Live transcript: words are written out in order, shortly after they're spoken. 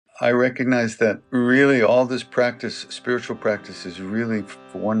I recognize that really all this practice, spiritual practice, is really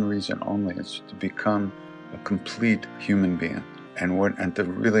for one reason only. It's to become a complete human being and to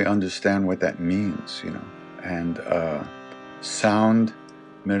really understand what that means, And sound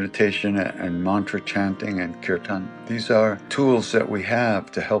meditation and mantra chanting and kirtan, these are tools that we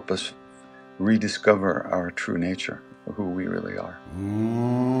have to help us rediscover our true nature, who we really are.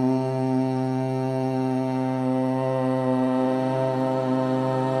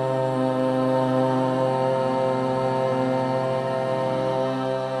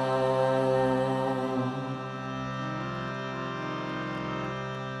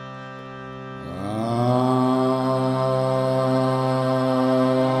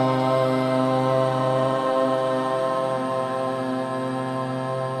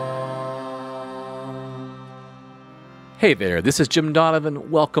 Hey there, this is Jim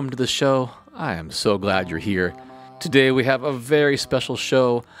Donovan. Welcome to the show. I am so glad you're here. Today we have a very special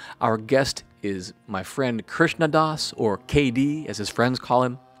show. Our guest is my friend Krishna Das, or KD as his friends call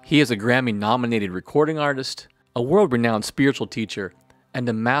him. He is a Grammy-nominated recording artist, a world-renowned spiritual teacher, and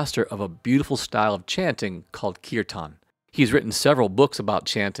a master of a beautiful style of chanting called kirtan. He's written several books about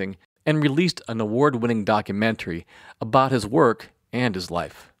chanting and released an award-winning documentary about his work and his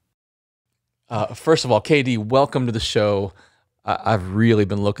life. First of all, KD, welcome to the show. I've really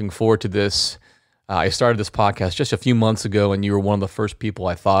been looking forward to this. I started this podcast just a few months ago, and you were one of the first people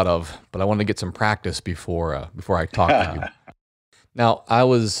I thought of, but I wanted to get some practice before I talk to you. Now, I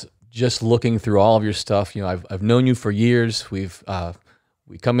was just looking through all of your stuff. I've known you for years.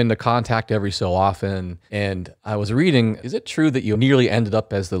 We come into contact every so often, and I was reading, is it true that you nearly ended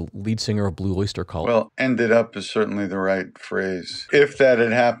up as the lead singer of Blue Oyster Cult? Well, ended up is certainly the right phrase. If that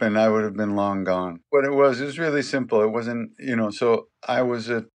had happened, I would have been long gone. What it was really simple. It wasn't, so I was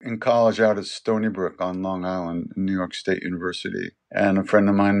in college out at Stony Brook on Long Island, New York State University, and a friend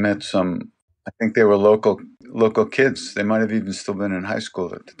of mine met I think they were local kids. They might have even still been in high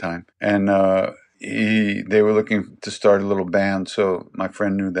school at the time. And they were looking to start a little band, so my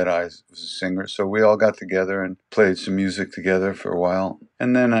friend knew that I was a singer. So we all got together and played some music together for a while.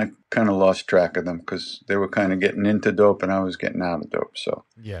 And then I kind of lost track of them because they were kind of getting into dope and I was getting out of dope. So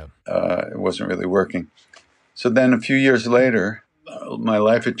yeah, it wasn't really working. So then a few years later, my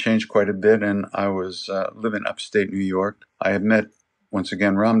life had changed quite a bit, and I was living upstate New York. I had met, once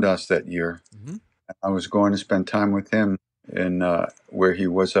again, Ram Dass that year. Mm-hmm. I was going to spend time with him in where he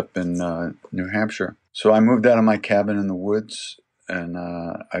was up in New Hampshire. So I moved out of my cabin in the woods, and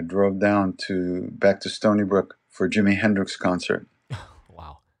I drove back to Stony Brook for a Jimi Hendrix concert.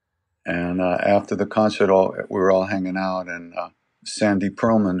 Wow. And after the concert, we were all hanging out, and Sandy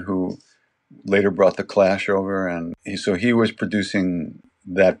Pearlman, who later brought the Clash over, and he was producing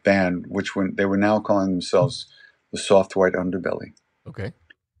that band, which they were now calling themselves the Soft White Underbelly. Okay.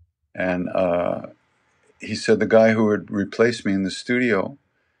 And he said the guy who had replaced me in the studio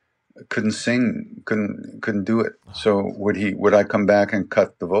couldn't sing, couldn't do it. So would I come back and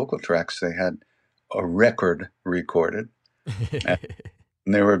cut the vocal tracks? They had a record recorded, and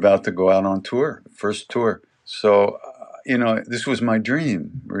they were about to go out on tour, first tour. So, this was my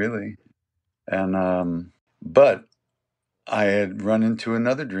dream, really. And but I had run into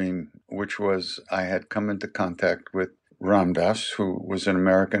another dream, which was I had come into contact with Ram Dass, who was an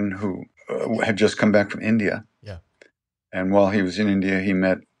American who had just come back from India. Yeah. And while he was in India, he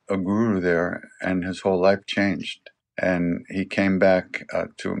met a guru there, and his whole life changed. And he came back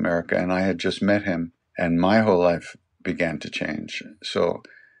to America, and I had just met him, and my whole life began to change. So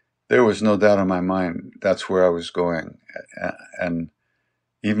there was no doubt in my mind that's where I was going. And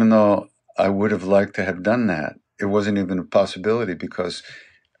even though I would have liked to have done that, it wasn't even a possibility because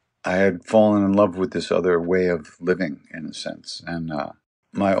I had fallen in love with this other way of living, in a sense. And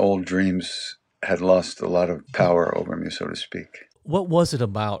my old dreams had lost a lot of power over me, so to speak. What was it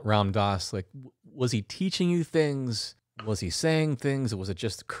about Ram Dass? Like, was he teaching you things? Was he saying things? Or was it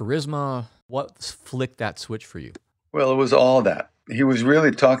just charisma? What flicked that switch for you? Well, it was all that. He was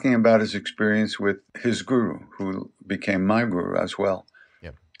really talking about his experience with his guru, who became my guru as well.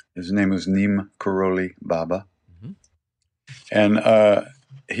 Yep. His name was Neem Karoli Baba. Mm-hmm. And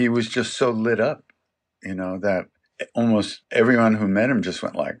he was just so lit up, that almost everyone who met him just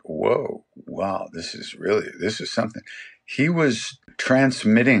went like, whoa, wow, this is something. He was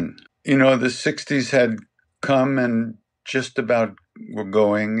transmitting, the 60s had come and just about were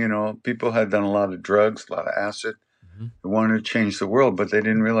going, people had done a lot of drugs, a lot of acid. Mm-hmm. They wanted to change the world, but they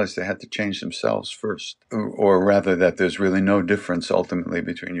didn't realize they had to change themselves first, or rather that there's really no difference ultimately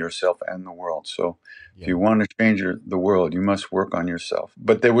between yourself and the world. So if you want to change the world, you must work on yourself.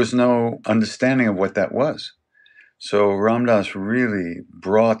 But there was no understanding of what that was. So Ram Dass really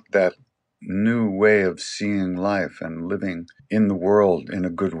brought that new way of seeing life and living in the world in a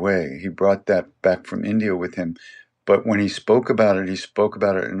good way. He brought that back from India with him. But when he spoke about it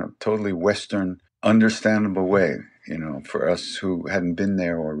in a totally Western, understandable way, for us who hadn't been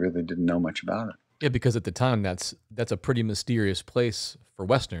there or really didn't know much about it. Yeah, because at the time, that's a pretty mysterious place for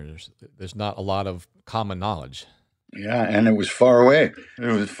Westerners. There's not a lot of common knowledge. Yeah, and it was far away.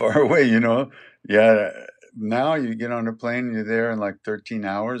 Yeah, now you get on a plane, you're there in like 13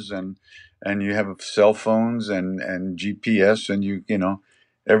 hours, and you have cell phones and GPS, and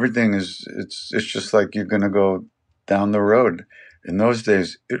everything it's just like you're going to go down the road. In those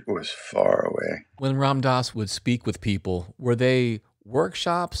days, it was far away. When Ram Dass would speak with people, were they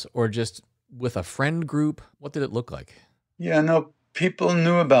workshops or just with a friend group? What did it look like? Yeah, no, people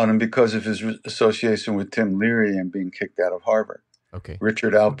knew about him because of his association with Tim Leary and being kicked out of Harvard. Okay.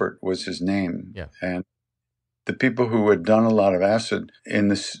 Richard Alpert was his name. Yeah. And the people who had done a lot of acid in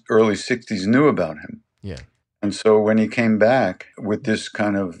the early 60s knew about him. Yeah. And so when he came back with this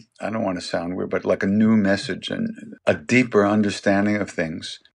kind of, I don't want to sound weird, but like a new message and a deeper understanding of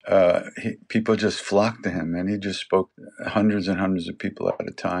things, people just flocked to him, and he just spoke to hundreds and hundreds of people at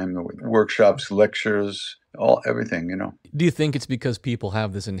a time, workshops, lectures, everything. Do you think it's because people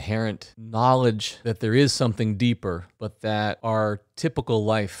have this inherent knowledge that there is something deeper, but that our typical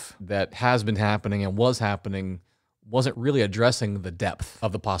life that has been happening and was happening wasn't really addressing the depth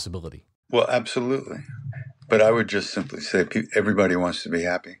of the possibility? Well, absolutely. But I would just simply say everybody wants to be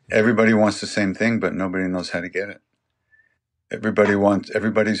happy. Everybody wants the same thing, but nobody knows how to get it.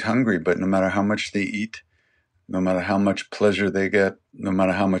 Everybody's hungry, but no matter how much they eat, no matter how much pleasure they get, no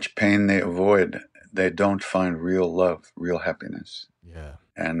matter how much pain they avoid, they don't find real love, real happiness. Yeah.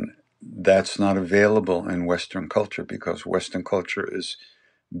 And that's not available in Western culture, because Western culture is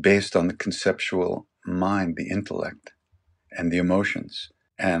based on the conceptual mind, the intellect, and the emotions.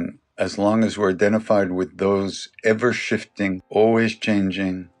 And as long as we're identified with those ever-shifting, always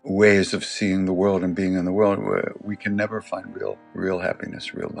changing ways of seeing the world and being in the world, we can never find real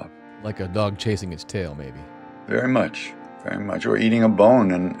happiness, real love. Like a dog chasing its tail, maybe. Very much, very much. Or eating a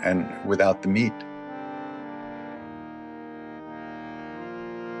bone and without the meat.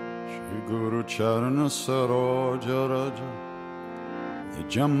 Shri Guru Charana Saroja Raja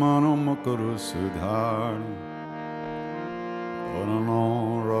Nijamano Makuru Sudhari.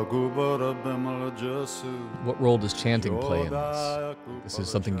 What role does chanting play in this? This is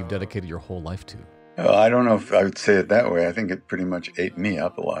something you've dedicated your whole life to. I don't know if I would say it that way. I think it pretty much ate me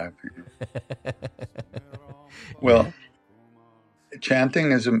up alive. Well,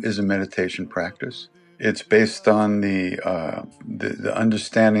 chanting is a meditation practice. It's based on the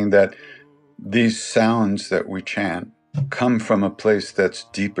understanding that these sounds that we chant come from a place that's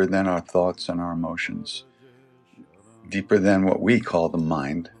deeper than our thoughts and our emotions. Deeper than what we call the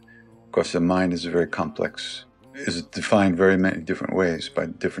mind. Of course, the mind is very complex, is defined very many different ways by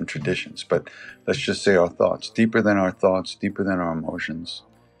different traditions. But let's just say our thoughts, deeper than our thoughts, deeper than our emotions.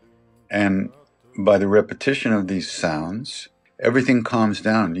 And by the repetition of these sounds, everything calms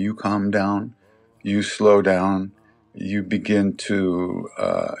down. You calm down, you slow down, you begin to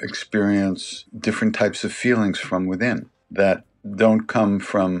experience different types of feelings from within that don't come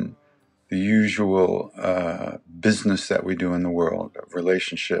from the usual business that we do in the world of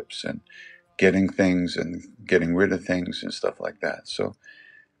relationships and getting things and getting rid of things and stuff like that. So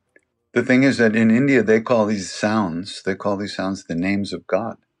the thing is that in India, they call these sounds the names of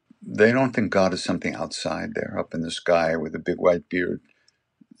God. They don't think God is something outside there, up in the sky with a big white beard,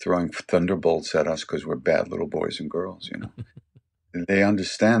 throwing thunderbolts at us because we're bad little boys and girls, They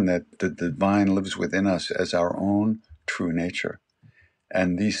understand that the divine lives within us as our own true nature.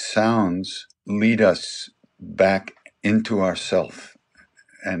 And these sounds lead us back into ourself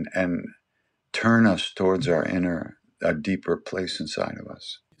and turn us towards our deeper place inside of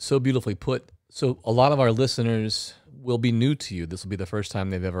us. So beautifully put. So a lot of our listeners will be new to you. This will be the first time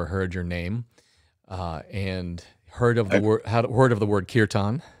they've ever heard your name and heard of the word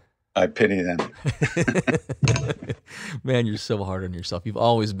kirtan. I pity them. Man, you're so hard on yourself. You've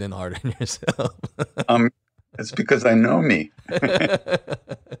always been hard on yourself. It's because I know me.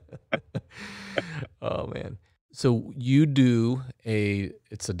 Oh, man. So you do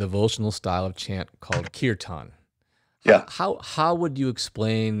it's a devotional style of chant called kirtan. Yeah. How would you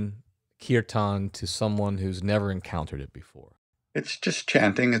explain kirtan to someone who's never encountered it before? It's just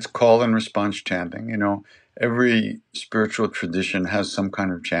chanting. It's call and response chanting. Every spiritual tradition has some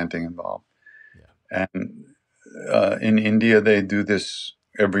kind of chanting involved. Yeah. And in India, they do this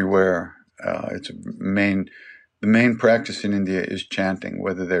everywhere. The main practice in India is chanting,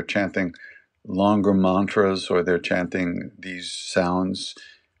 whether they're chanting longer mantras or they're chanting these sounds.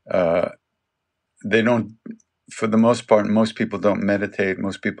 They don't, for the most part, most people don't meditate.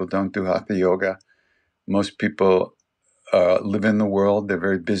 Most people don't do hatha yoga. Most people live in the world. They're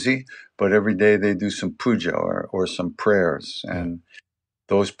very busy, but every day they do some puja or some prayers. And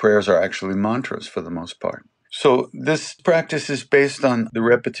those prayers are actually mantras for the most part. So this practice is based on the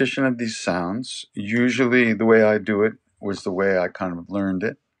repetition of these sounds. Usually the way I do it was the way I kind of learned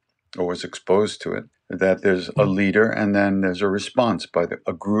it or was exposed to it, that there's a leader and then there's a response by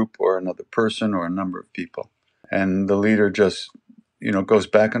a group or another person or a number of people. And the leader just, goes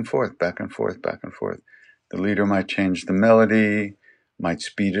back and forth, back and forth, back and forth. The leader might change the melody, might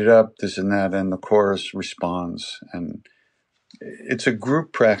speed it up, this and that, and the chorus responds. And it's a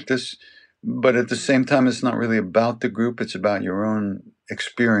group practice, but at the same time, it's not really about the group. It's about your own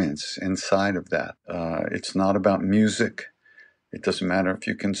experience inside of that. It's not about music. It doesn't matter if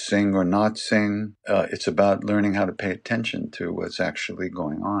you can sing or not sing. It's about learning how to pay attention to what's actually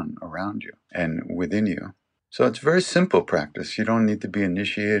going on around you and within you. So it's very simple practice. You don't need to be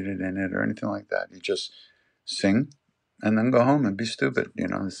initiated in it or anything like that. You just sing and then go home and be stupid.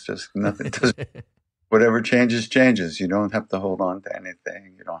 It's just nothing. Whatever changes, changes. You don't have to hold on to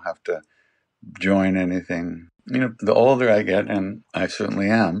anything. You don't have to join anything. The older I get, and I certainly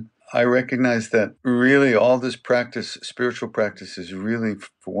am, I recognize that really all this practice, spiritual practice, is really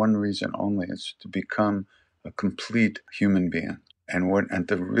for one reason only. It's to become a complete human being and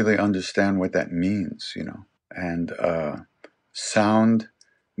to really understand what that means, And sound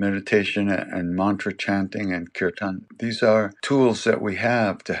meditation and mantra chanting and kirtan, these are tools that we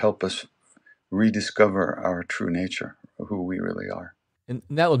have to help us rediscover our true nature, who we really are. And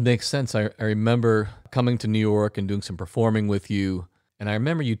that would make sense. I remember coming to New York and doing some performing with you. And I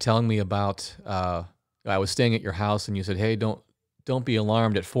remember you telling me about, I was staying at your house and you said, hey, don't be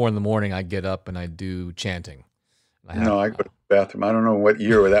alarmed. At 4 a.m, I get up and I do chanting. I go to the bathroom. I don't know what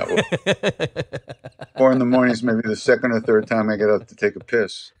year that was. 4 a.m. is maybe the second or third time I get up to take a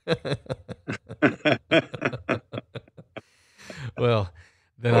piss. Well,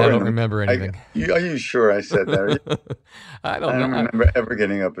 then I don't remember anything. Are you sure I said that? I don't remember ever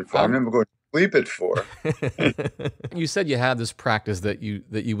getting up at 4. I remember going to sleep at 4. You said you had this practice that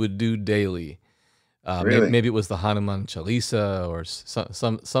you would do daily. Really? Maybe it was the Hanuman Chalisa or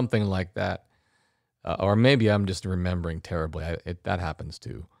something like that. Or maybe I'm just remembering terribly. That happens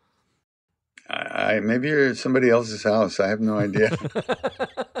too. Maybe you're at somebody else's house. I have no idea.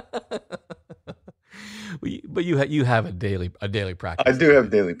 But you have a daily practice. I do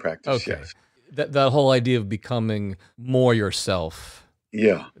have daily practice. Okay. Yes. That whole idea of becoming more yourself.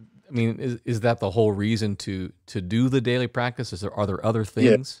 Yeah. I mean, is that the whole reason to do the daily practice? Are there other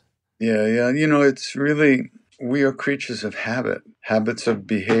things? Yeah. It's really, we are creatures of habits of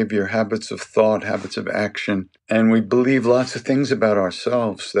behavior, habits of thought, habits of action, and we believe lots of things about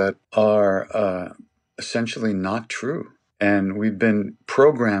ourselves that are essentially not true. And we've been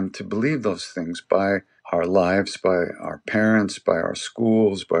programmed to believe those things by our lives, by our parents, by our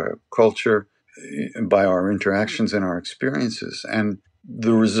schools, by our culture, by our interactions and our experiences. And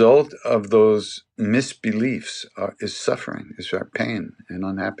the result of those misbeliefs is suffering, is our pain and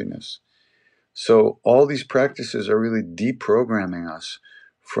unhappiness. So all these practices are really deprogramming us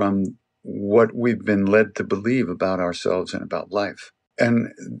from what we've been led to believe about ourselves and about life.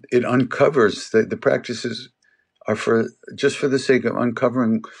 And it uncovers the practices are for the sake of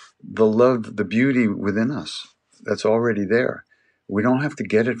uncovering the love, the beauty within us that's already there. We don't have to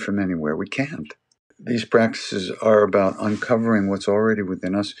get it from anywhere. We can't. These practices are about uncovering what's already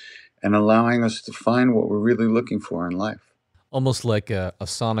within us and allowing us to find what we're really looking for in life. Almost like a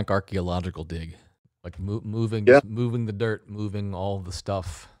sonic archaeological dig, like moving the dirt, moving all the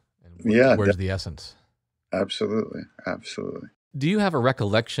stuff. And where's the essence? Absolutely. Do you have a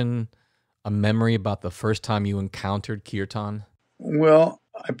recollection, a memory about the first time you encountered kirtan? Well,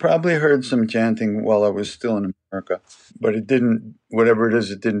 I probably heard some chanting while I was still in America, but it didn't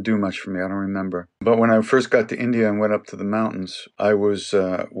do much for me. I don't remember. But when I first got to India and went up to the mountains, I was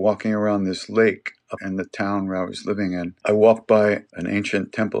walking around this lake in the town where I was living in. I walked by an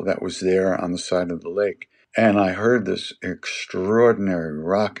ancient temple that was there on the side of the lake, and I heard this extraordinary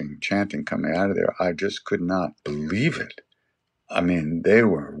rocking chanting coming out of there. I just could not believe it. I mean, they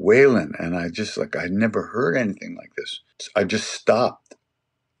were wailing, and I'd never heard anything like this. I just stopped,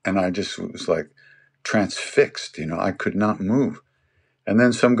 and I just was like transfixed, I could not move. And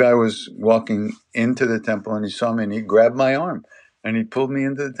then some guy was walking into the temple, and he saw me, and he grabbed my arm, and he pulled me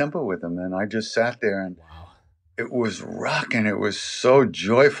into the temple with him, and I just sat there, and It was rocking. It was so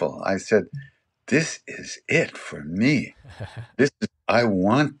joyful. I said, this is it for me. I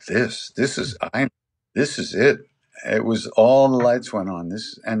want this. This is it. It was all the lights went on.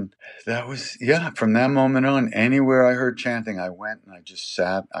 And that was, from that moment on, anywhere I heard chanting, I went and I just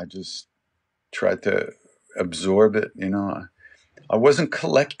sat. I just tried to absorb it. I wasn't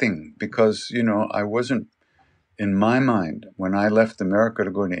collecting because, I wasn't, in my mind, when I left America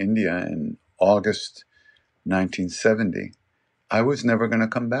to go to India in August 1970, I was never going to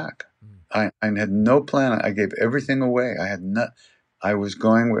come back. I had no plan. I gave everything away. I had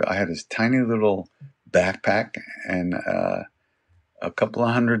this tiny little backpack and a couple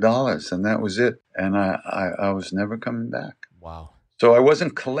of $100, and that was it. And I was never coming back. Wow. So I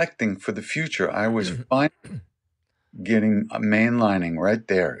wasn't collecting for the future. I was finally getting mainlining right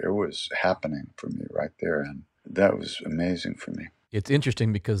there. It was happening for me right there. And that was amazing for me. It's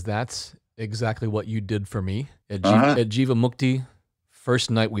interesting because that's exactly what you did for me at Jiva Mukti. First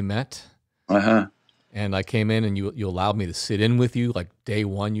night we met. And I came in and you allowed me to sit in with you. Like day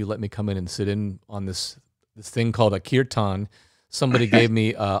one, you let me come in and sit in on this thing called a kirtan. Somebody gave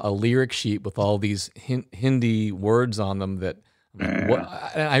me a lyric sheet with all these Hindi words on them that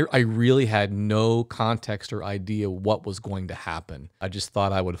I really had no context or idea what was going to happen. I just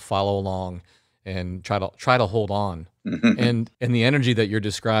thought I would follow along and try to hold on. And the energy that you're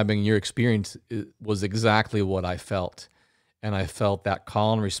describing, your experience, was exactly what I felt. And I felt that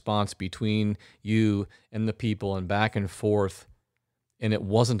call and response between you and the people and back and forth. And it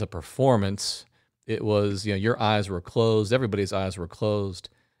wasn't a performance. It was, your eyes were closed. Everybody's eyes were closed.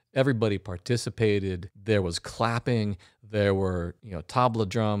 Everybody participated. There was clapping. There were, tabla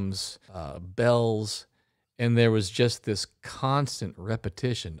drums, bells. And there was just this constant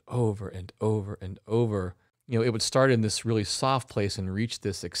repetition over and over and over. It would start in this really soft place and reach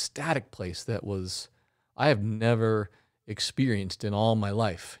this ecstatic place that I have never experienced in all my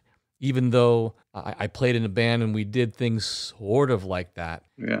life. Even though I played in a band and we did things sort of like that,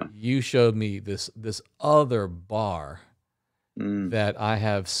 you showed me this other bar that I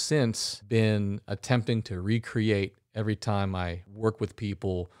have since been attempting to recreate every time I work with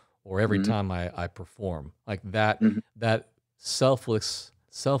people or every time I perform. Like that selfless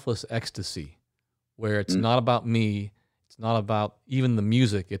ecstasy where it's not about me, it's not about even the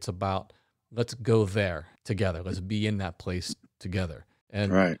music, it's about let's go there together. Let's be in that place together.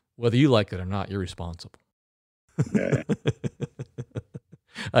 And whether you like it or not, you're responsible. Yeah.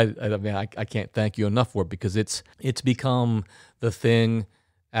 I mean, I can't thank you enough for it because it's become the thing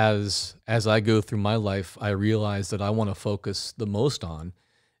as I go through my life. I realize that I want to focus the most on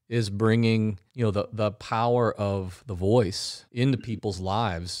is bringing, the power of the voice into people's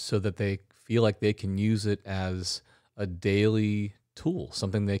lives so that they feel like they can use it as a daily tool,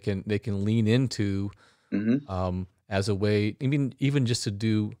 something they can lean into as a way, even just to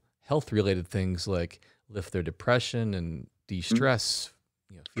do health related things like lift their depression and de-stress,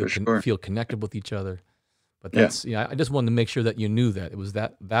 feel connected with each other. But that's I just wanted to make sure that you knew that it was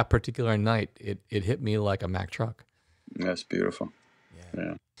that particular night. It hit me like a Mack truck. That's beautiful.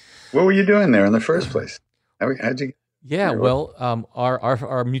 Yeah. What were you doing there in the first place? How'd you? Yeah, well,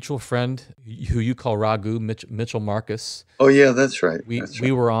 our mutual friend, who you call Raghu, Mitchell Marcus. Oh yeah, that's right.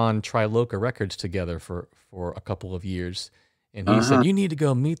 We were on Triloka Records together for a couple of years, and he said you need to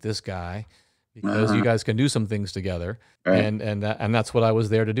go meet this guy because you guys can do some things together, and that's what I was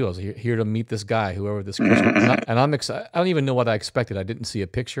there to do. I was here to meet this guy, whoever this Krishna, and I'm excited. I don't even know what I expected. I didn't see a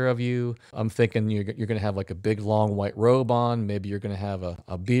picture of you. I'm thinking you're going to have like a big long white robe on. Maybe you're going to have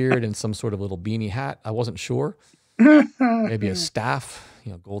a beard and some sort of little beanie hat. I wasn't sure. Maybe a staff,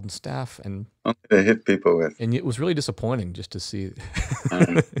 golden staff, and to hit people with. And it was really disappointing just to see.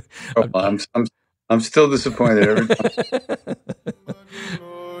 I'm still disappointed every time.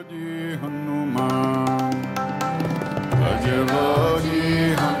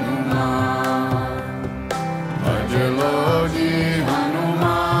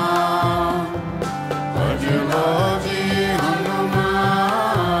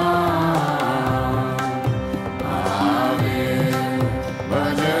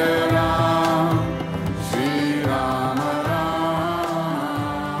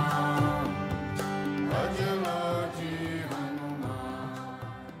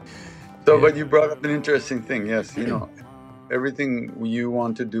 But you brought up an interesting thing. Yes, everything you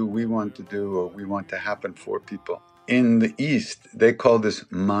want to do, we want to do, or we want to happen for people. In the East, they call this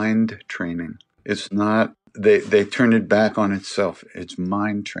mind training. It's not, they turn it back on itself. It's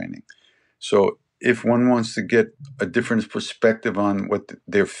mind training. So if one wants to get a different perspective on what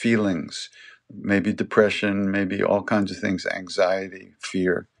their feelings, maybe depression, maybe all kinds of things, anxiety,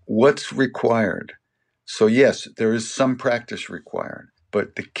 fear, what's required? So yes, there is some practice required.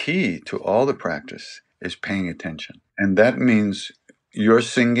 But the key to all the practice is paying attention. And that means you're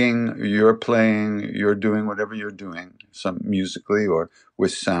singing, you're playing, you're doing whatever you're doing, some musically or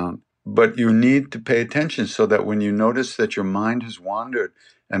with sound. But you need to pay attention so that when you notice that your mind has wandered,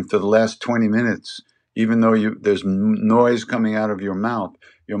 and for the last 20 minutes, even though there's noise coming out of your mouth,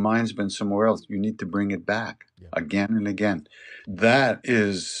 your mind's been somewhere else, you need to bring it back again and again. That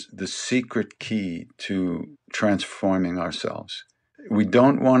is the secret key to transforming ourselves. We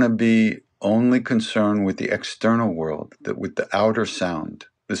don't want to be only concerned with the external world, with the outer sound,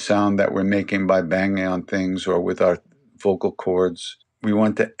 the sound that we're making by banging on things or with our vocal cords. We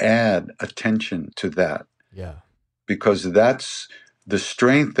want to add attention to that. Yeah. Because that's the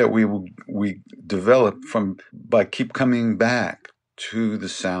strength that we develop by keep coming back to the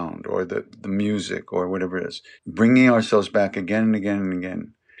sound or the music or whatever it is, bringing ourselves back again and again and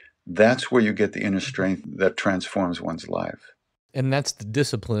again. That's where you get the inner strength that transforms one's life. And that's the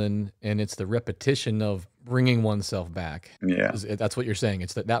discipline, and it's the repetition of bringing oneself back. Yeah. That's what you're saying.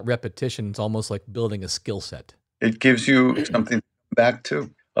 It's that repetition. It's almost like building a skill set. It gives you something to come back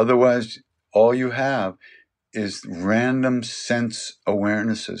to. Otherwise, all you have is random sense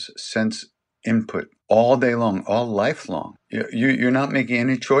awarenesses, sense input all day long, all life long. You're not making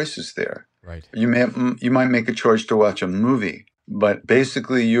any choices there. Right. You might make a choice to watch a movie, but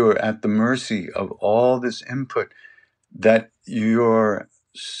basically you're at the mercy of all this input that your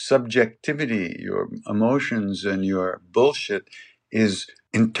subjectivity, your emotions, and your bullshit is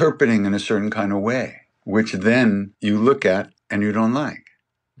interpreting in a certain kind of way, which then you look at and you don't like.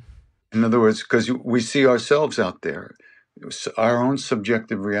 In other words, because we see ourselves out there, our own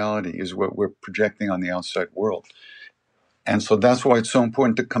subjective reality is what we're projecting on the outside world. And so that's why it's so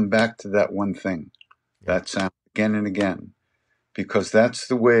important to come back to that one thing, that sound again and again, because that's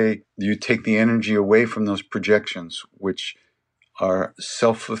the way you take the energy away from those projections, which are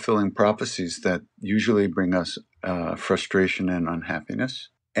self-fulfilling prophecies that usually bring us frustration and unhappiness.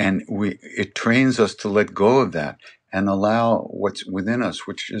 And it trains us to let go of that and allow what's within us,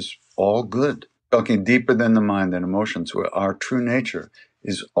 which is all good. Talking deeper than the mind and emotions, where our true nature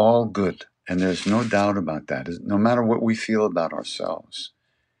is all good. And there's no doubt about that. No matter what we feel about ourselves,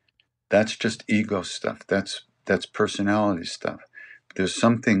 that's just ego stuff. That's personality stuff. There's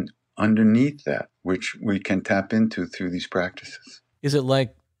something underneath that which we can tap into through these practices. Is it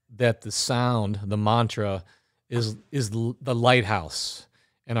like that the sound, the mantra, is the lighthouse,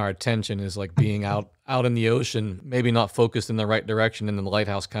 and our attention is like being out in the ocean, maybe not focused in the right direction, and then the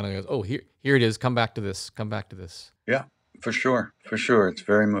lighthouse kind of goes, oh, here it is, come back to this. Yeah, for sure. It's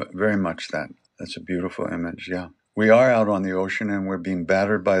very much that. That's a beautiful image, yeah. We are out on the ocean and we're being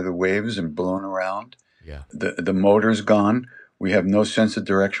battered by the waves and blown around. Yeah. The motor's gone. We have no sense of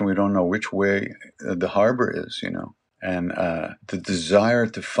direction. We don't know which way the harbor is, And the desire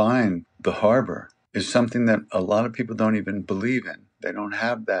to find the harbor is something that a lot of people don't even believe in. They don't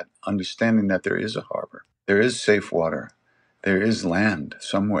have that understanding that there is a harbor. There is safe water. There is land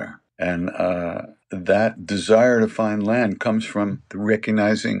somewhere. And that desire to find land comes from the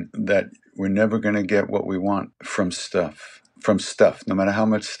recognizing that we're never going to get what we want from stuff. No matter how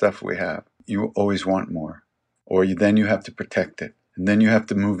much stuff we have, you always want more. Or then you have to protect it. And then you have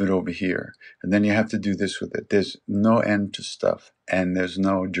to move it over here. And then you have to do this with it. There's no end to stuff. And there's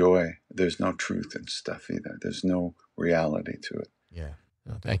no joy. There's no truth in stuff either. There's no reality to it. Yeah.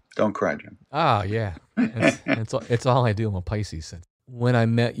 No, thank you. Don't cry, Jim. Ah, yeah. It's all I do. I'm a Pisces. When I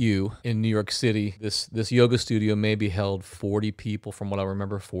met you in New York City, this yoga studio maybe held 40 people, from what I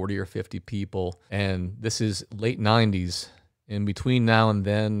remember, 40 or 50 people. And this is late 90s. In between now and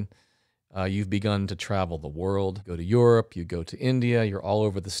then, you've begun to travel the world, go to Europe, you go to India, you're all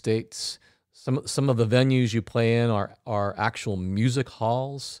over the States. Some of the venues you play in are actual music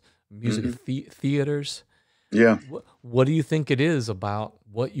halls, music theaters. Yeah. What do you think it is about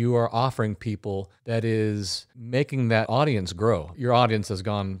what you are offering people that is making that audience grow? Your audience has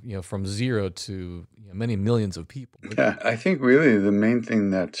gone, from zero to many millions of people. Yeah, I think really the main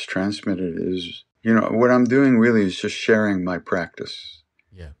thing that's transmitted is, what I'm doing really is just sharing my practice.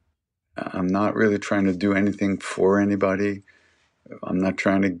 Yeah. I'm not really trying to do anything for anybody. I'm not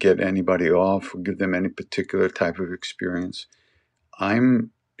trying to get anybody off or give them any particular type of experience.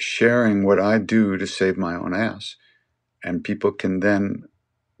 I'm sharing what I do to save my own ass. And people can then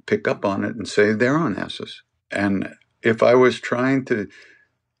pick up on it and save their own asses. And if I was trying to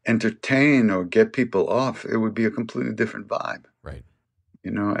entertain or get people off, it would be a completely different vibe. Right.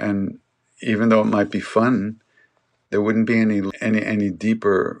 And even though it might be fun, there wouldn't be any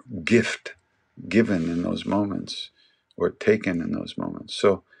deeper gift given in those moments or taken in those moments.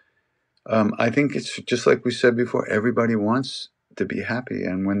 So I think it's just like we said before, everybody wants to be happy,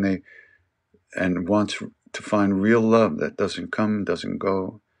 and wants to find real love that doesn't come, doesn't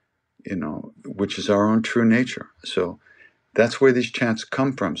go, which is our own true nature. So that's where these chants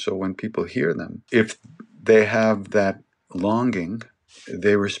come from. So when people hear them, if they have that longing,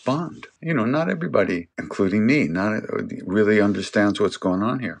 they respond. Not everybody, including me, not really understands what's going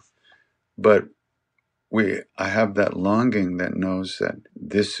on here. But I have that longing that knows that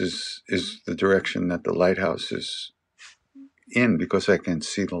this is the direction that the lighthouse is in, because I can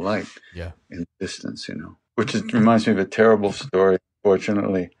see the light in the distance, which reminds me of a terrible story,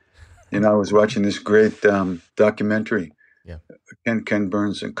 fortunately. I was watching this great documentary, Ken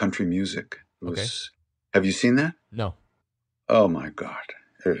Burns and country music. Have you seen that? No. Oh my God.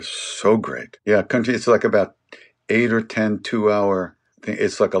 It is so great. Yeah, country, it's like about 8 or 10 2-hour thing.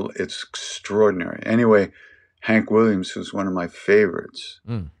 It's extraordinary. Anyway, Hank Williams, who's one of my favorites,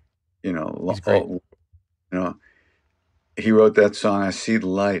 He's great. He wrote that song, I See the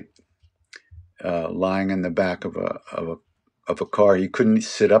Light, lying in the back of a car. He couldn't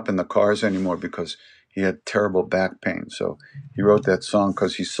sit up in the cars anymore because he had terrible back pain. So he wrote that song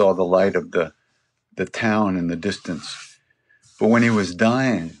because he saw the light of the town in the distance. But when he was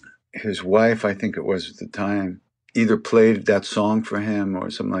dying, his wife, I think it was at the time, either played that song for him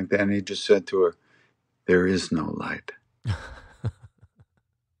or something like that. And he just said to her, there is no light.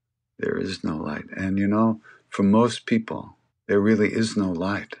 There is no light. And for most people, there really is no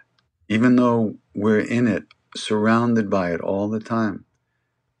light. Even though we're in it, surrounded by it all the time,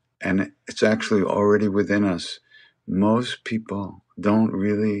 and it's actually already within us, most people don't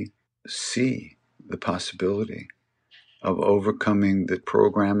really see the possibility of overcoming the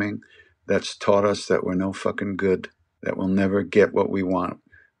programming that's taught us that we're no fucking good, that we'll never get what we want,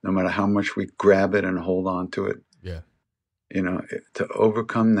 no matter how much we grab it and hold on to it. Yeah. To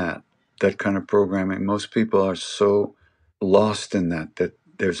overcome that kind of programming, most people are so lost in that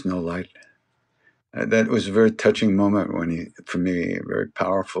there's no light. That was a very touching moment for me, very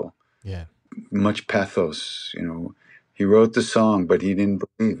powerful. Yeah. Much pathos, He wrote the song, but he didn't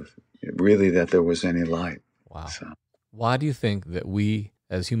believe really that there was any light. Wow. So. Why do you think that we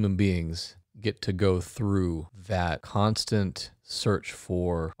as human beings get to go through that constant search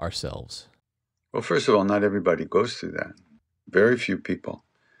for ourselves? Well, first of all, not everybody goes through that. Very few people,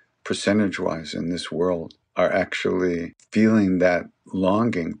 percentage-wise in this world, are actually feeling that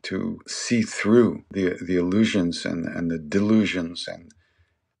longing to see through the illusions and the delusions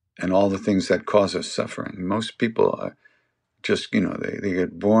and all the things that cause us suffering. Most people are just, they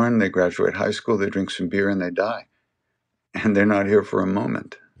get born, they graduate high school, they drink some beer, and they die. And they're not here for a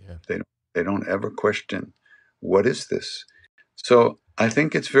moment. Yeah. They don't ever question, what is this? So I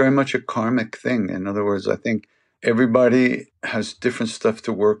think it's very much a karmic thing. In other words, I think everybody has different stuff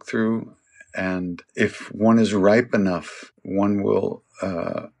to work through. And if one is ripe enough, one will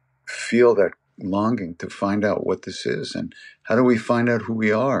feel that longing to find out what this is. And how do we find out who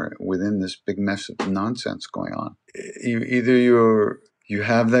we are within this big mess of nonsense going on? Either you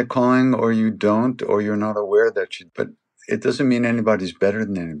have that calling or you don't, or you're not aware that but it doesn't mean anybody's better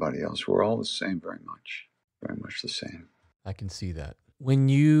than anybody else. We're all the same, very much the same. I can see that. When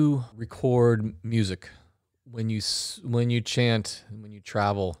you record music, when you chant, when you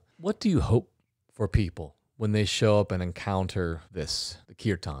travel, what do you hope for people when they show up and encounter the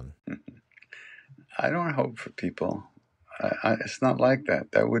kirtan? I don't hope for people. It's not like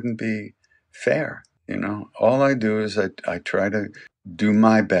that. That wouldn't be fair. All I do is I try to do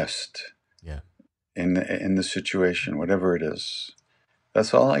my best. Yeah. In the situation, whatever it is.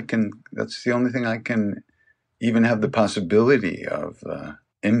 That's all I can. That's the only thing I can even have the possibility of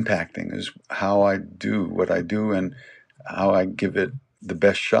impacting, is how I do what I do and how I give it the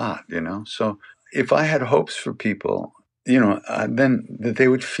best shot. So if I had hopes for people, then that they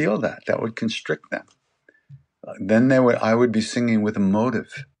would feel that would constrict them. Then I would be singing with a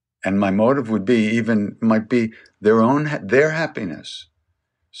motive, and my motive might be their happiness.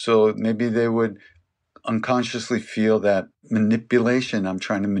 So maybe they would unconsciously feel that manipulation. I'm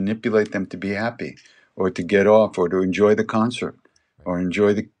trying to manipulate them to be happy, or to get off, or to enjoy the concert, or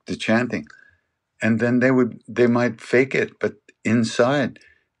enjoy the chanting. And then they might fake it, but inside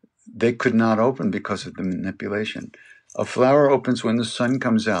they could not open because of the manipulation. A flower opens when the sun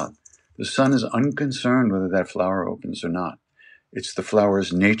comes out. The sun is unconcerned whether that flower opens or not. It's the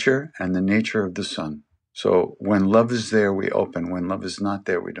flower's nature and the nature of the sun. So when love is there, we open. When love is not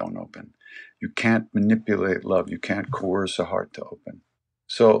there, we don't open. You can't manipulate love. You can't coerce a heart to open.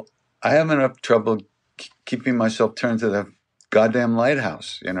 So I have enough trouble keeping myself turned to the goddamn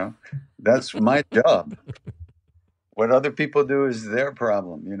lighthouse, That's my job. What other people do is their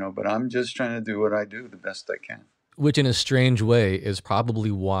problem, but I'm just trying to do what I do the best I can. Which in a strange way is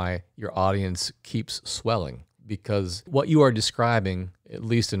probably why your audience keeps swelling, because what you are describing, at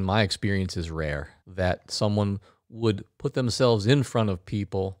least in my experience, is rare. That someone would put themselves in front of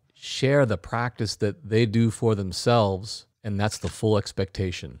people, share the practice that they do for themselves, and that's the full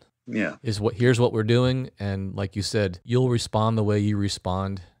expectation. Yeah. Here's what we're doing, and like you said, you'll respond the way you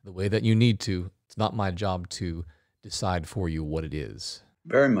respond, the way that you need to. It's not my job to decide for you what it is.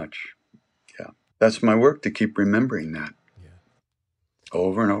 Very much. Yeah. That's my work, to keep remembering that. Yeah.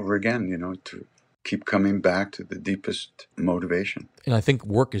 Over and over again, to keep coming back to the deepest motivation. And I think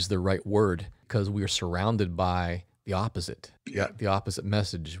work is the right word, because we are surrounded by the opposite. Yeah. The opposite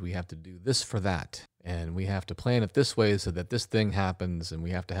message. We have to do this for that. And we have to plan it this way so that this thing happens. And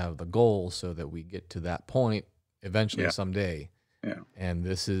we have to have the goal so that we get to that point eventually someday. Yeah. And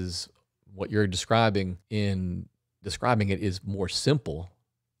this is what you're describing. In describing it is more simple.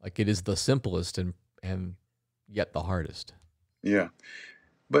 Like, it is the simplest and yet the hardest. Yeah.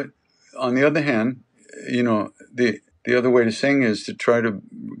 But on the other hand, the other way to sing is to try to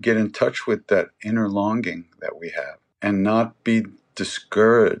get in touch with that inner longing that we have and not be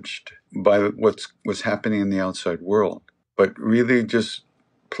discouraged by what's happening in the outside world, but really just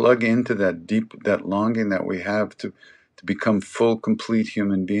plug into that longing that we have to become full, complete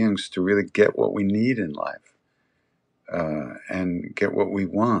human beings, to really get what we need in life, and get what we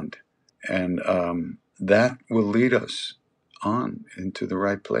want. And that will lead us on into the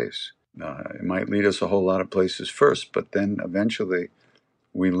right place. It might lead us a whole lot of places first, but then eventually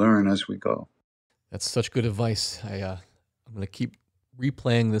we learn as we go. That's such good advice. I'm going to keep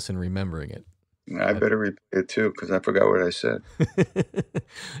replaying this and remembering it. I better replay it too, because I forgot what I said.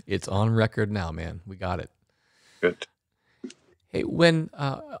 It's on record now, man. We got it. Good. Hey, when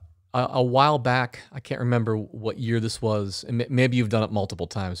a while back, I can't remember what year this was, and maybe you've done it multiple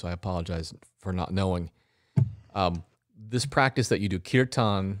times, so I apologize for not knowing. This practice that you do,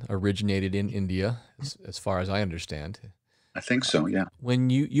 kirtan, originated in India, as far as I understand. I think so, yeah. When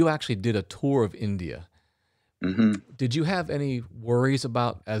you actually did a tour of India, did you have any worries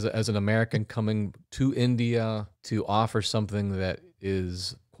about, as an American coming to India, to offer something that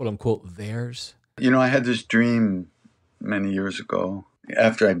is, quote unquote, theirs? I had this dream many years ago,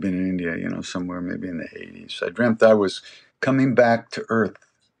 after I'd been in India, somewhere maybe in the 80s. I dreamt I was coming back to Earth,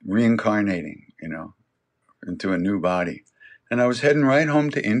 reincarnating, into a new body. And I was heading right home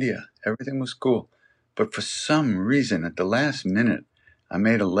to India. Everything was cool. But for some reason, at the last minute, I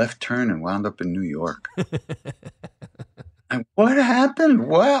made a left turn and wound up in New York. And what happened?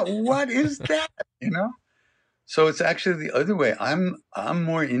 What is that? So it's actually the other way. I'm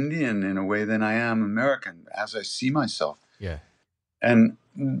more Indian in a way than I am American, as I see myself. Yeah. And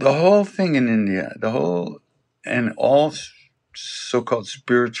the whole thing in India, and all so-called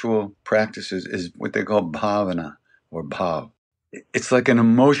spiritual practices is what they call bhavana or bhav. It's like an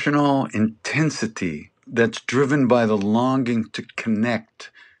emotional intensity that's driven by the longing to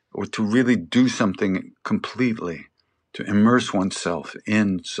connect or to really do something completely, to immerse oneself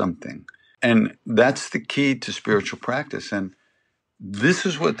in something. And that's the key to spiritual practice. And this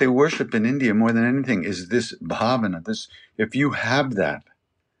is what they worship in India more than anything, is this bhavana. If you have that,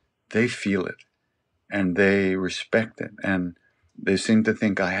 they feel it and they respect it and they seem to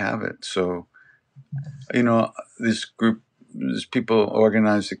think I have it. So, these people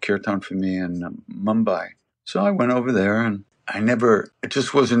organized a kirtan for me in Mumbai. So I went over there and it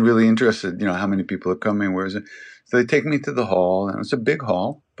just wasn't really interested, how many people are coming, where is it? So they take me to the hall, and it's a big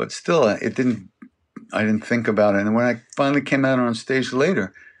hall, but still I didn't think about it. And when I finally came out on stage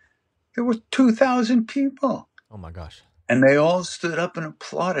later, there were 2,000 people. Oh my gosh. And they all stood up and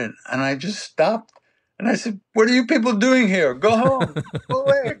applauded. And I just stopped. And I said, what are you people doing here? Go home. Go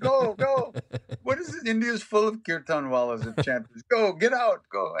away. Go. What is it? India's full of kirtanwalas and chanters. Go, get out,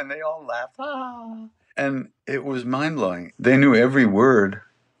 go. And they all laughed. Ah. And it was mind-blowing. They knew every word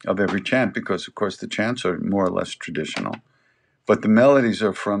of every chant because, of course, the chants are more or less traditional. But the melodies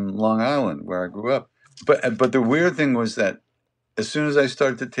are from Long Island, where I grew up. But the weird thing was that as soon as I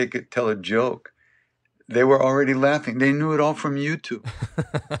started to tell a joke, they were already laughing. They knew it all from YouTube.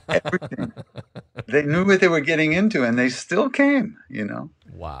 Everything. They knew what they were getting into, and they still came,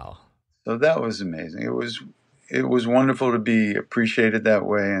 Wow. So that was amazing. It was wonderful to be appreciated that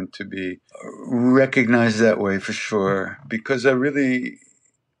way and to be recognized that way, for sure. Because for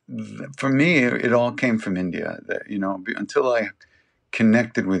me, it all came from India. That, until I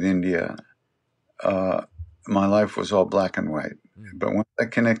connected with India, my life was all black and white. But once I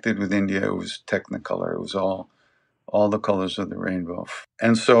connected with India, it was technicolor. It was all all the colors of the rainbow.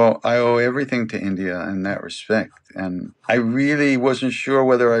 And so I owe everything to India in that respect. And I really wasn't sure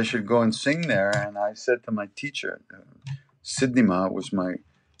whether I should go and sing there. And I said to my teacher, Sidney Ma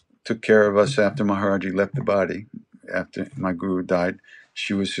took care of us after Maharaji left the body, after my guru died.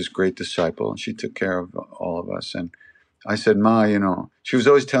 She was his great disciple, and she took care of all of us. And I said, Ma, she was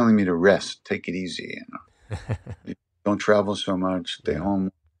always telling me to rest, take it easy, don't travel so much, stay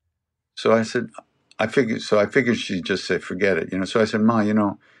home. So I figured she'd just say, forget it, So I said, Ma,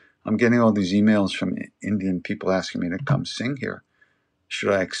 I'm getting all these emails from Indian people asking me to come sing here.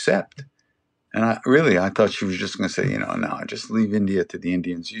 Should I accept? And I thought she was just going to say, no, just leave India to the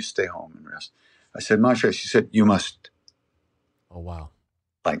Indians. You stay home and rest. I said, Masha, she said, you must. Oh, wow.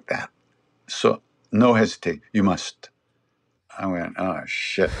 Like that. So no hesitate. You must. I went, oh,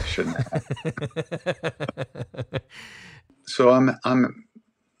 shit, I shouldn't have. So I'm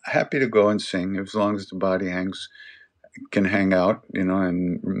happy to go and sing as long as the body can hang out,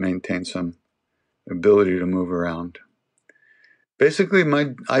 and maintain some ability to move around. Basically,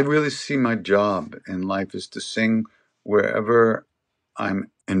 I really see my job in life is to sing wherever I'm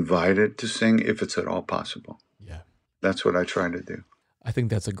invited to sing, if it's at all possible. Yeah. That's what I try to do. I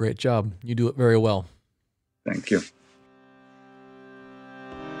think that's a great job. You do it very well. Thank you.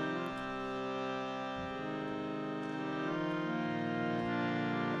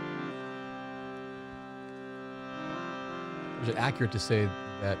 Is it accurate to say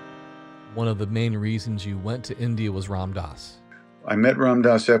that one of the main reasons you went to India was Ram Dass? I met Ram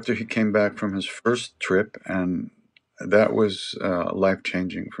Dass after he came back from his first trip, and that was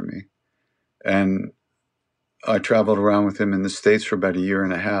life-changing for me. And I traveled around with him in the States for about a year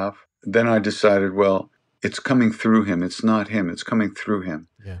and a half. Then I decided, well, it's coming through him. It's not him. It's coming through him.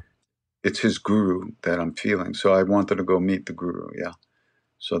 Yeah. It's his guru that I'm feeling. So I wanted to go meet the guru, yeah.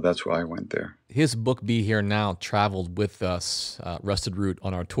 So that's why I went there. His book, Be Here Now, traveled with us, Rusted Root,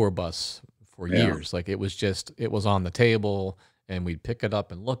 on our tour bus for years. Like it was on the table, and we'd pick it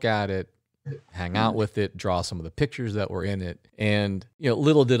up and look at it, hang out with it, draw some of the pictures that were in it. And,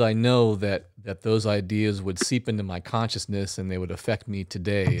 little did I know that those ideas would seep into my consciousness and they would affect me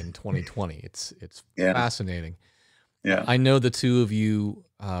today in 2020. It's fascinating. Yeah. I know the two of you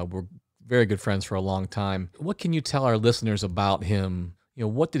were very good friends for a long time. What can you tell our listeners about him?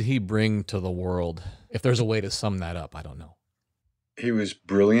 What did he bring to the world? If there's a way to sum that up, I don't know. He was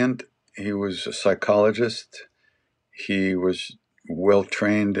brilliant. He was a psychologist. He was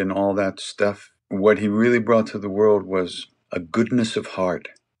well-trained in all that stuff. What he really brought to the world was a goodness of heart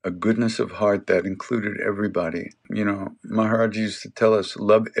that included everybody. Maharaj used to tell us,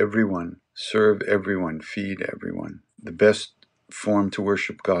 love everyone, serve everyone, feed everyone. The best form to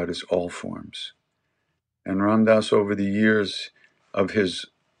worship God is all forms. And Ram Dass, over the years of his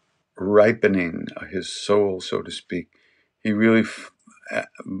ripening, his soul, so to speak, he really,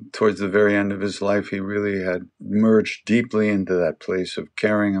 towards the very end of his life, he really had merged deeply into that place of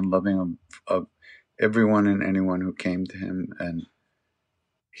caring and loving of everyone and anyone who came to him. And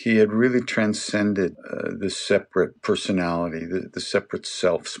he had really transcended the separate personality, the separate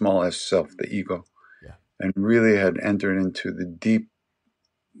self, small s self, the ego, and really had entered into the deep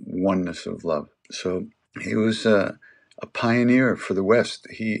oneness of love. So he was a pioneer for the West.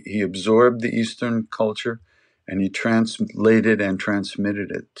 He absorbed the Eastern culture, and he translated and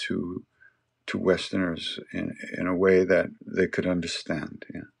transmitted it to Westerners in a way that they could understand.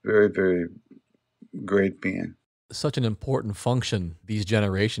 Yeah. Very, very great being. Such an important function, these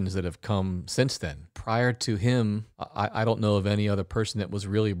generations that have come since then. Prior to him, I don't know of any other person that was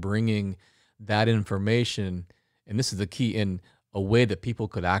really bringing that information, and this is the key, in a way that people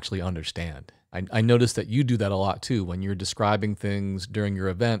could actually understand. I noticed that you do that a lot too. When you're describing things during your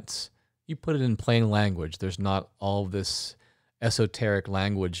events, you put it in plain language. There's not all this esoteric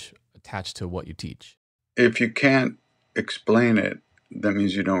language attached to what you teach. If you can't explain it, that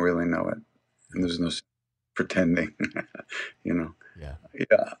means you don't really know it. And there's no pretending, Yeah.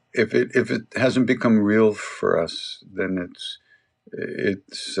 Yeah. If it hasn't become real for us, then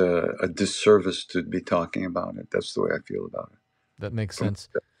it's a disservice to be talking about it. That's the way I feel about it. That makes sense.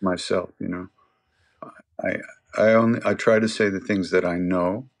 Myself, I try to say the things that I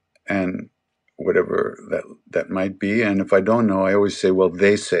know, and whatever that might be. And if I don't know, I always say, well,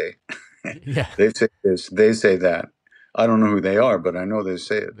 they say. Yeah. They say this, they say that. I don't know who they are, but I know they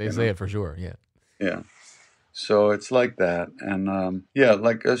say it. They say it for sure, yeah. Yeah. So it's like that. And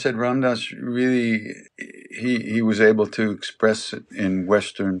like I said, Ram Dass really, he was able to express it in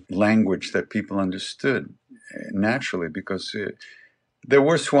Western language that people understood naturally, because there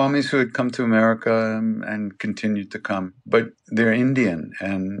were swamis who had come to America and continued to come, but they're Indian,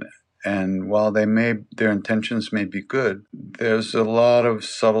 and And while their intentions may be good, there's a lot of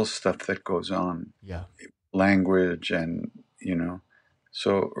subtle stuff that goes on. Yeah. Language and,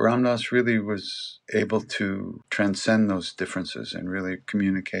 so Ram Dass really was able to transcend those differences and really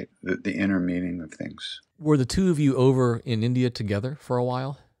communicate the inner meaning of things. Were the two of you over in India together for a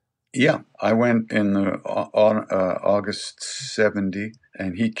while? Yeah, I went in August 70,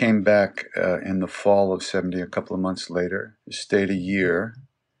 and he came back in the fall of 70, a couple of months later, stayed a year,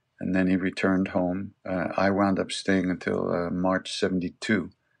 and then he returned home. I wound up staying until March 72.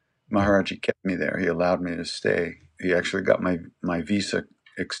 Maharaji kept me there. He allowed me to stay. He actually got my visa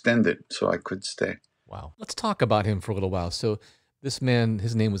extended so I could stay. Wow. Let's talk about him for a little while. So this man,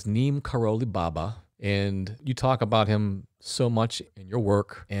 his name was Neem Karoli Baba, and you talk about him so much in your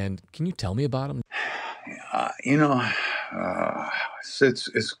work. And can you tell me about him? It's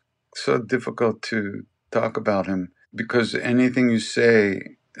so difficult to talk about him because anything you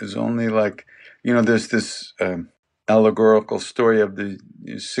say is only like, there's this allegorical story of the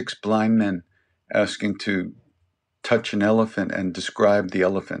 6 blind men asking to touch an elephant and describe the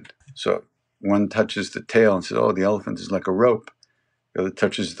elephant. So one touches the tail and says, oh, the elephant is like a rope. The other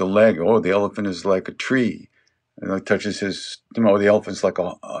touches the leg. Oh, the elephant is like a tree. The other touches the elephant's like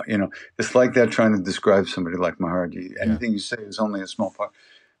it's like that trying to describe somebody like Maharaji. Anything you say is only a small part.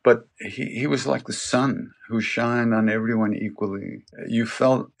 But he was like the sun who shined on everyone equally. You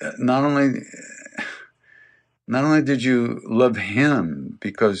felt not only did you love him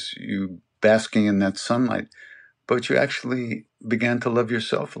because you basking in that sunlight, but you actually began to love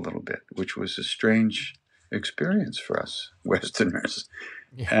yourself a little bit, which was a strange experience for us Westerners.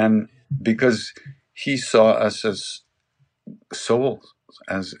 Yeah. And because he saw us as souls,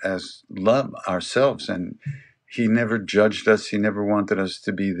 as love ourselves, and he never judged us. He never wanted us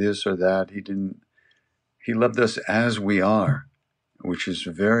to be this or that. He loved us as we are, which is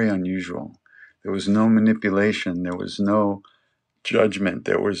very unusual. There was no manipulation. There was no judgment.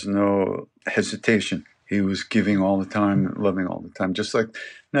 There was no hesitation. He was giving all the time, loving all the time. Just like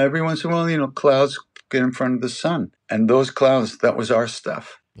now, every once in a while, clouds get in front of the sun, and those clouds, that was our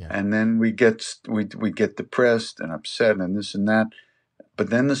stuff. Yeah. And then we get depressed and upset and this and that. But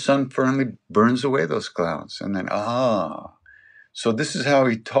then the sun finally burns away those clouds, and then So this is how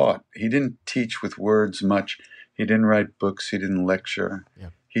he taught. He didn't teach with words much. He didn't write books. He didn't lecture. Yeah.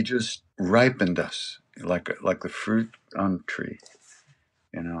 He just ripened us like the fruit on a tree,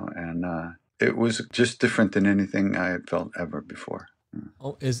 and it was just different than anything I had felt ever before.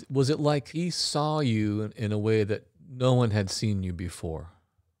 Oh, was it like he saw you in a way that no one had seen you before?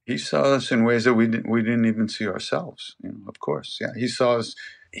 He saw us in ways that we didn't even see ourselves. Of course, yeah. He saw us.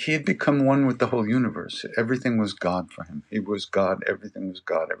 He had become one with the whole universe. Everything was God for him. He was God. Everything was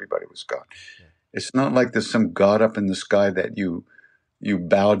God. Everybody was God. Yeah. It's not like there's some God up in the sky that you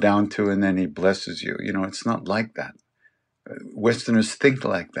bow down to and then he blesses you. It's not like that. Westerners think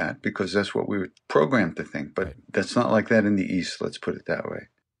like that because that's what we were programmed to think, but that's not like that in the East, let's put it that way.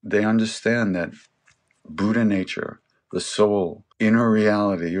 They understand that Buddha nature, the soul, inner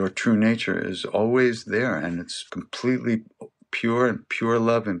reality, your true nature is always there, and it's completely pure and pure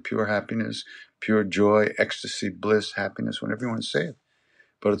love and pure happiness, pure joy, ecstasy, bliss, happiness, whatever you want to say it.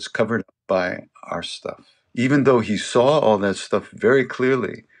 But it's covered up by our stuff. Even though he saw all that stuff very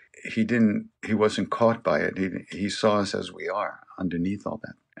clearly, he wasn't caught by it. He saw us as we are underneath all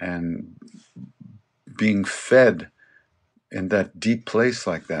that. And being fed in that deep place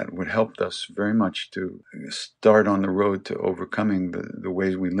like that would help us very much to start on the road to overcoming the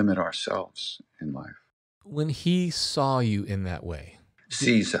ways we limit ourselves in life. When he saw you in that way.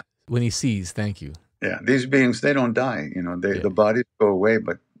 Sees. When he sees, thank you. Yeah, these beings, they don't die. The bodies go away,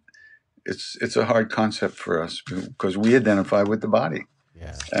 but it's a hard concept for us because we identify with the body.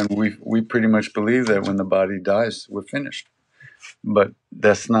 Yeah. And we pretty much believe that when the body dies, we're finished. But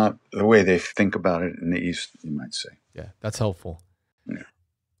that's not the way they think about it in the East, you might say. Yeah, that's helpful. Yeah.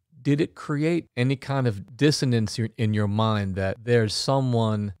 Did it create any kind of dissonance in your mind that there's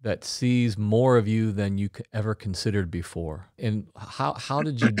someone that sees more of you than you ever considered before? And how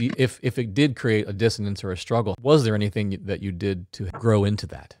did you, if it did create a dissonance or a struggle, was there anything that you did to grow into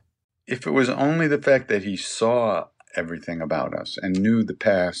that? If it was only the fact that he saw everything about us and knew the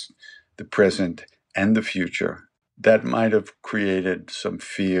past, the present, and the future, that might have created some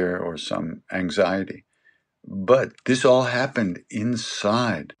fear or some anxiety. But this all happened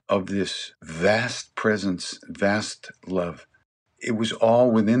inside of this vast presence, vast love. It was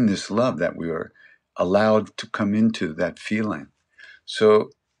all within this love that we were allowed to come into that feeling. So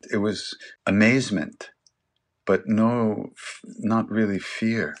it was amazement, but not really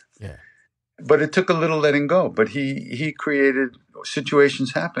fear. Yeah. But it took a little letting go. But he created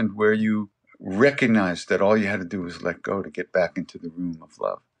situations happened where you recognized that all you had to do was let go to get back into the room of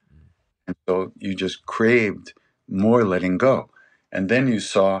love. And so you just craved more letting go. And then you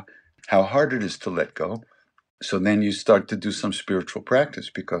saw how hard it is to let go. So then you start to do some spiritual practice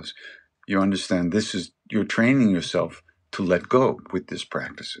because you understand you're training yourself to let go with these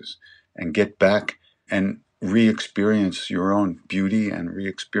practices and get back and re-experience your own beauty and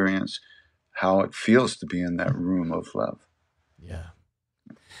re-experience how it feels to be in that room of love. Yeah.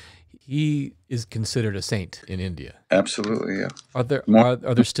 He is considered a saint in India. Absolutely, yeah. Are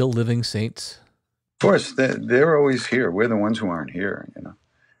there still living saints? Of course, they're always here. We're the ones who aren't here,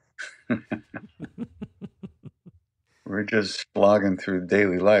 We're just slogging through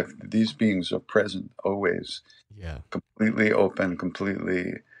daily life. These beings are present always. Yeah. Completely open,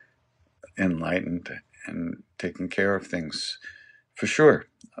 completely enlightened, and taking care of things, for sure.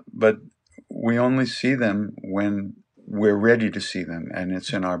 But we only see them when we're ready to see them, and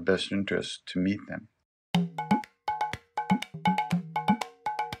it's in our best interest to meet them.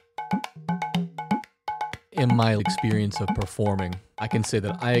 In my experience of performing, I can say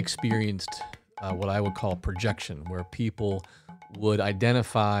that I experienced what I would call projection, where people would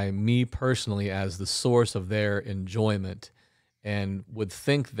identify me personally as the source of their enjoyment and would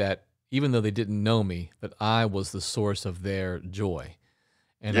think that even though they didn't know me, that I was the source of their joy.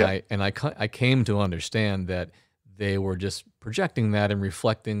 And Yeah. I came to understand that they were just projecting that and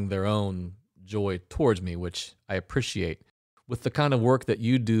reflecting their own joy towards me, which I appreciate. With the kind of work that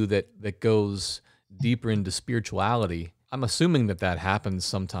you do that goes deeper into spirituality, I'm assuming that happens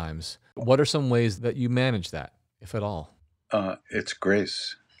sometimes. What are some ways that you manage that, if at all? It's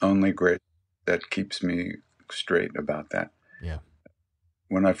grace, only grace, that keeps me straight about that. Yeah.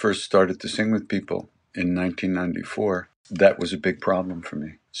 When I first started to sing with people in 1994, that was a big problem for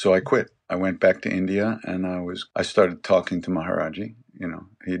me. So I quit. I went back to India and I started talking to Maharaji.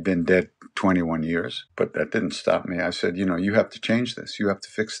 He'd been dead 21 years, but that didn't stop me. I said, you have to change this. You have to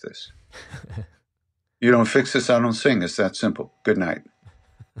fix this. You don't fix this, I don't sing. It's that simple. Good night.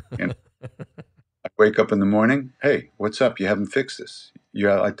 I wake up in the morning. Hey, what's up? You haven't fixed this.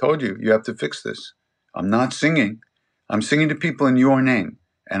 I told you, you have to fix this. I'm not singing. I'm singing to people in your name,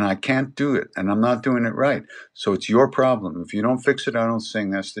 and I can't do it, and I'm not doing it right. So it's your problem. If you don't fix it, I don't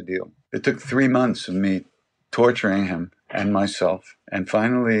sing. That's the deal. It took 3 months of me torturing him and myself. And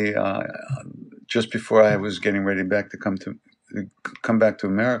finally, just before I was getting ready to come back to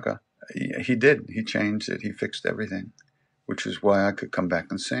America, he did. He changed it. He fixed everything, which is why I could come back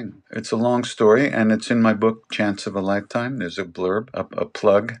and sing. It's a long story, and it's in my book, Chants of a Lifetime. There's a blurb, a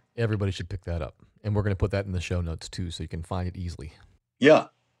plug. Everybody should pick that up. And we're going to put that in the show notes, too, so you can find it easily. Yeah.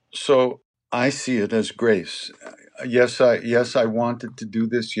 So I see it as grace. Yes, I wanted to do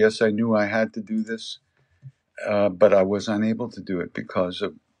this. Yes, I knew I had to do this. But I was unable to do it because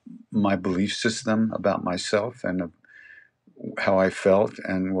of my belief system about myself and of how I felt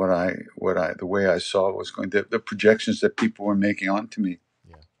and the way I saw it was going to, the projections that people were making onto me.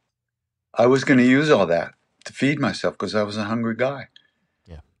 Yeah. I was going to use all that to feed myself because I was a hungry guy.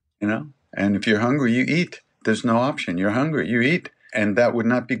 Yeah. And if you're hungry, you eat. There's no option. You're hungry, you eat. And that would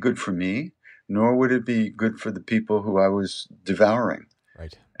not be good for me, nor would it be good for the people who I was devouring.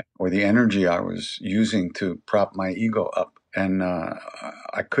 Right. Or the energy I was using to prop my ego up. And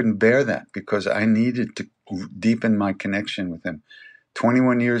I couldn't bear that because I needed to deepen my connection with him.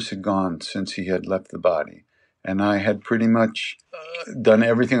 21 years had gone since he had left the body. And I had pretty much done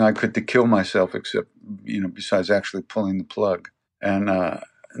everything I could to kill myself, except, besides actually pulling the plug. And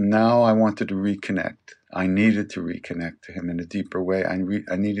now I wanted to reconnect. I needed to reconnect to him in a deeper way. I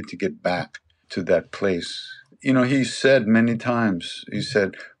needed to get back to that place. He said many times,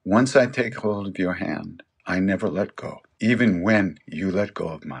 once I take hold of your hand, I never let go, even when you let go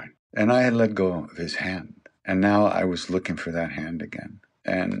of mine. And I had let go of his hand. And now I was looking for that hand again.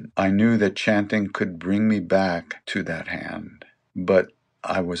 And I knew that chanting could bring me back to that hand, but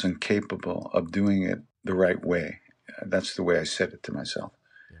I was incapable of doing it the right way. That's the way I said it to myself.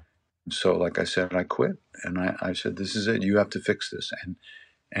 Yeah. So, like I said, I quit. And I said, this is it. You have to fix this.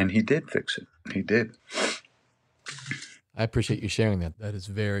 And he did fix it. He did. I appreciate you sharing that. That is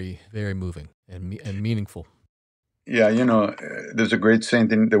very, very moving and meaningful. Yeah, there's a great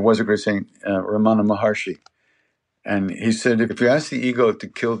saint, there was a great saint, Ramana Maharshi. And he said, if you ask the ego to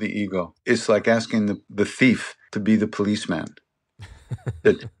kill the ego, it's like asking the thief to be the policeman.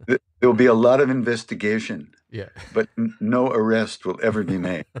 That there'll be a lot of investigation, yeah, but no arrest will ever be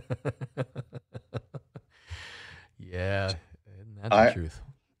made. Yeah, and that's the truth.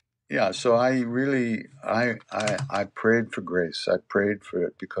 Yeah, so I really, I prayed for grace. I prayed for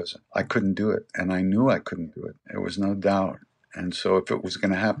it because I couldn't do it. And I knew I couldn't do it. There was no doubt. And so if it was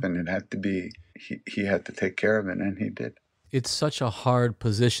going to happen, it had to be, he had to take care of it, and he did. It's such a hard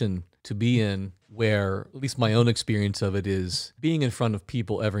position to be in, where at least my own experience of it is being in front of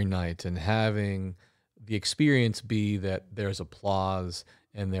people every night and having the experience be that there's applause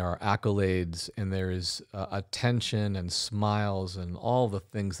and there are accolades and there is attention and smiles and all the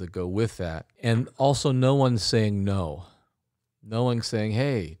things that go with that. And also no one's saying no. No one's saying,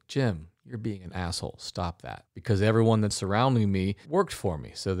 hey, Jim, you're being an asshole. Stop that. Because everyone that's surrounding me worked for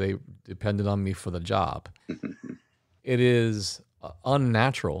me. So they depended on me for the job. It is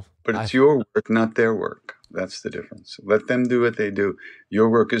unnatural. But it's your work, not their work. That's the difference. Let them do what they do. Your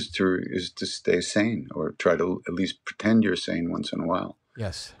work is to stay sane, or try to at least pretend you're sane once in a while.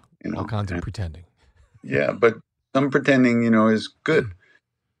 Yes. All kinds of pretending. Yeah, but some pretending, is good,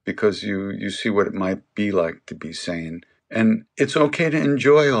 because you see what it might be like to be sane. And it's okay to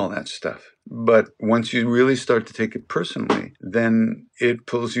enjoy all that stuff. But once you really start to take it personally, then it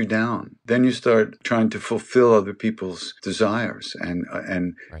pulls you down. Then you start trying to fulfill other people's desires and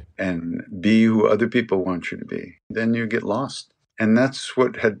be who other people want you to be. Then you get lost. And that's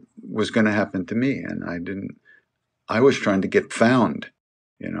what was going to happen to me. And I was trying to get found,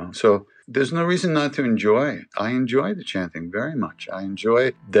 So there's no reason not to enjoy. I enjoy the chanting very much. I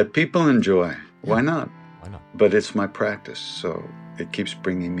enjoy that people enjoy. Yeah. Why not? Why not? But it's my practice, so it keeps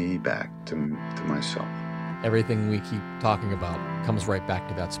bringing me back to myself. Everything we keep talking about comes right back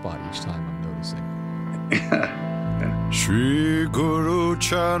to that spot each time, I'm noticing. Shri Guru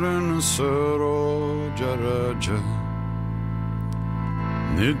Charan Saroja Raja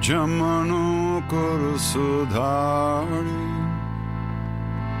Nijamanu Kuru Sudhari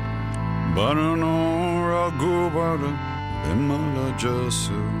Barano Raghubara Vimala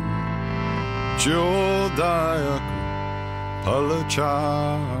Jasu Jodayak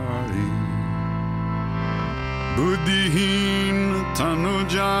Palachari Buddhihin Tanu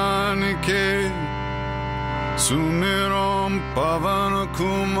Janike Sumiram Pavan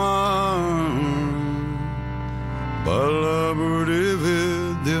Kumar Balabudi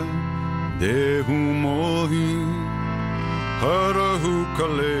Vidya Dehu Mohi Harahu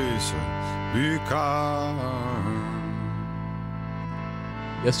Kalesa Vikar.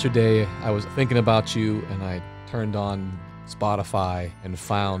 Yesterday, I was thinking about you, and I turned on Spotify and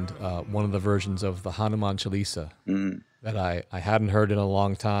found one of the versions of the Hanuman Chalisa that I hadn't heard in a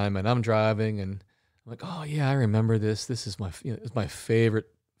long time. And I'm driving, and I'm like, oh yeah, I remember this. This is it's my favorite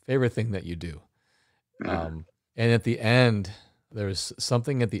thing that you do. And at the end, there's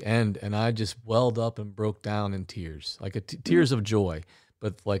something at the end, and I just welled up and broke down in tears, like tears of joy,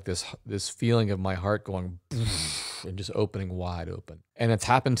 but like this feeling of my heart going and just opening wide open. And it's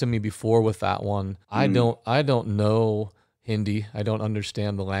happened to me before with that one. I don't know Hindi. I don't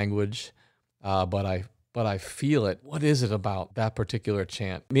understand the language, but I feel it. What is it about that particular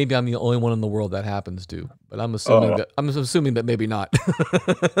chant? Maybe I'm the only one in the world that happens to, but I'm assuming that maybe not.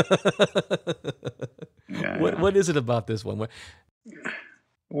 What is it about this one?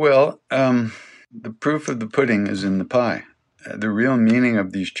 Well, the proof of the pudding is in the pie. The real meaning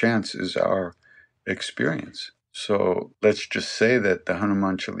of these chants is our experience. So let's just say that the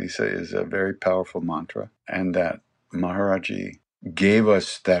Hanuman Chalisa is a very powerful mantra, and that Maharaji gave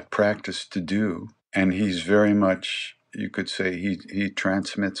us that practice to do. And he's very much, you could say, he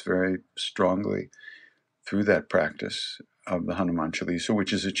transmits very strongly through that practice of the Hanuman Chalisa,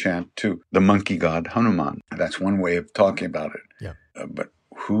 which is a chant to the monkey god Hanuman. That's one way of talking about it. Yeah. But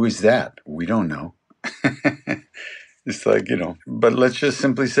who is that? We don't know. It's like, but let's just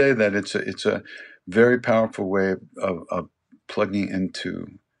simply say that it's a very powerful way of plugging into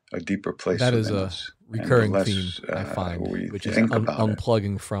a deeper place. That is a us. recurring theme, I find, which is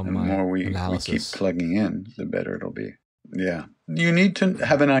unplugging from the my more we analysis. keep plugging in, the better it'll be. Yeah. You need to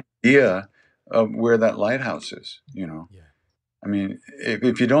have an idea of where that lighthouse is, Yeah. I mean,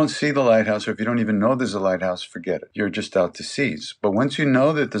 if you don't see the lighthouse, or if you don't even know there's a lighthouse, forget it. You're just out to sea. But once you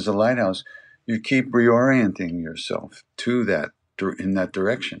know that there's a lighthouse, you keep reorienting yourself to that, in that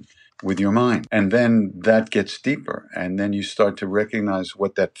direction with your mind. And then that gets deeper. And then you start to recognize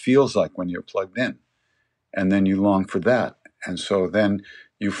what that feels like when you're plugged in. And then you long for that. And so then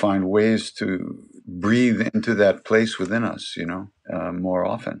you find ways to breathe into that place within us, more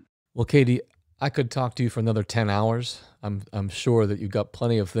often. Well, Katie, I could talk to you for another 10 hours. I'm sure that you've got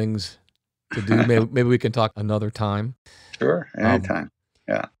plenty of things to do. Maybe we can talk another time. Sure, anytime.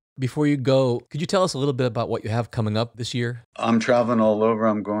 Yeah. Before you go, could you tell us a little bit about what you have coming up this year? I'm traveling all over.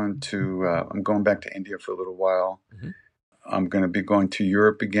 I'm going back to India for a little while. Mm-hmm. I'm going to be going to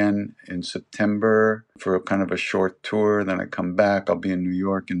Europe again in September for a kind of a short tour. Then I come back. I'll be in New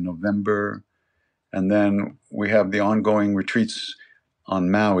York in November. And then we have the ongoing retreats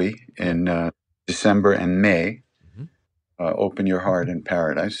on Maui in December and May. Open Your Heart in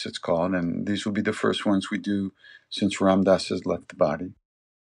Paradise, it's called. And these will be the first ones we do since Ram Dass has left the body.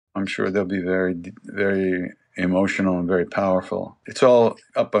 I'm sure they'll be very, very emotional and very powerful. It's all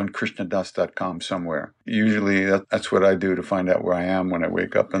up on krishnadas.com somewhere. Usually that's what I do to find out where I am when I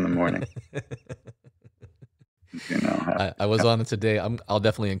wake up in the morning. I was on it today. I'll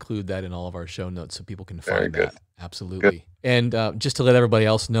definitely include that in all of our show notes so people can find that. Absolutely. Good. And just to let everybody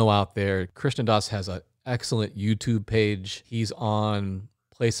else know out there, Krishna Das has an excellent YouTube page. He's on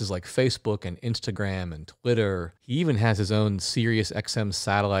places like Facebook and Instagram and Twitter. He even has his own Sirius XM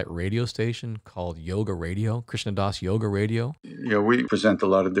satellite radio station called Yoga Radio, Krishna Das Yoga Radio. Yeah, we present a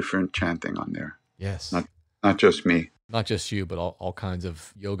lot of different chanting on there. Yes. Not just me. Not just you, but all kinds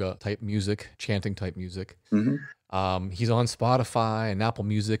of yoga type music, chanting type music. He's on Spotify and Apple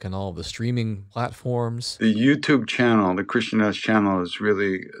Music and all of the streaming platforms. The YouTube channel, the Krishna Das channel, is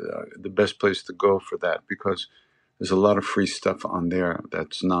really the best place to go for that, because there's a lot of free stuff on there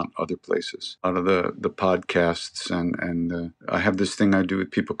that's not other places. A lot of the podcasts and I have this thing I do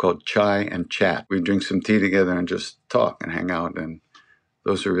with people called chai and chat. We drink some tea together and just talk and hang out, and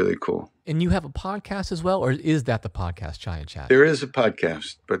those are really cool. And you have a podcast as well, or is that the podcast, Chai and Chat? There is a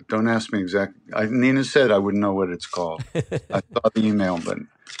podcast, but don't ask me exactly. Nina said I wouldn't know what it's called. I saw the email, but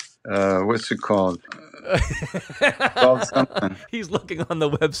what's it called? It's called something. He's looking on the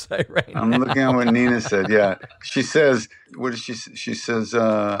website right now. I'm looking at what Nina said. Yeah, she says. What does she? She says.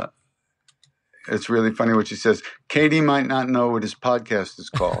 It's really funny what she says. Katie might not know what his podcast is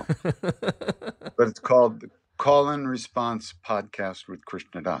called, but it's called Call and Response Podcast with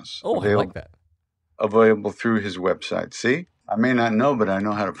Krishna Das. Oh, I like that. Available through his website. See, I may not know, but I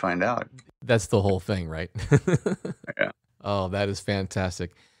know how to find out. That's the whole thing, right? Yeah. Oh, that is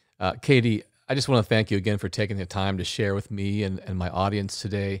fantastic. Katie, I just want to thank you again for taking the time to share with me and my audience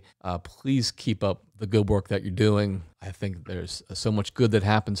today. Please keep up the good work that you're doing. I think there's so much good that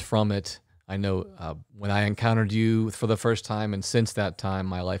happens from it. I know when I encountered you for the first time, and since that time,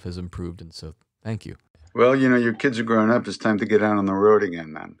 my life has improved. And so thank you. Well, your kids are growing up. It's time to get out on the road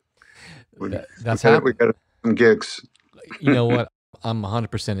again, man. That's happening. We got some gigs. You know what? I'm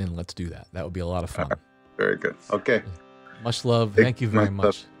 100% in. Let's do that. That would be a lot of fun. Very good. Okay. Much love. Thank you very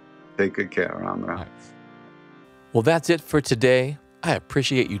much. Take good care. Right. Well, that's it for today. I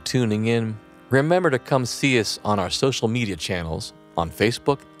appreciate you tuning in. Remember to come see us on our social media channels on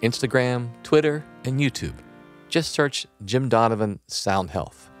Facebook, Instagram, Twitter, and YouTube. Just search Jim Donovan Sound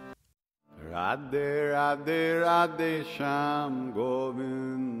Health. Radhe Radhe Radhe Shyam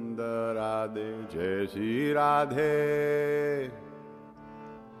Govinda Radhe Jai Shri Radhe.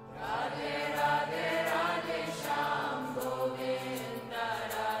 Radhe Radhe Radhe Shyam Govinda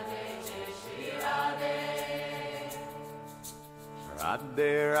Radhe Jai Shri Radhe.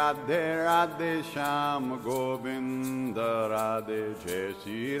 Radhe Radhe Radhe Shyam Govinda Radhe Jai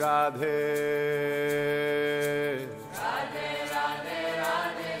Shri Radhe. Radhe Radhe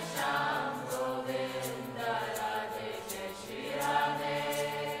Radhe Shyam Govinda Radhe Jai Shri Radhe.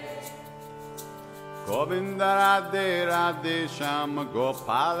 Govinda Radhe Radhe Shyam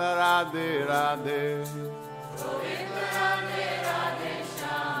Gopal Radhe Radhe. Govinda Radhe Radhe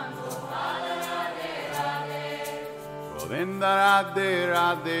Shyam Gopal Radhe Radhe. Govinda Radhe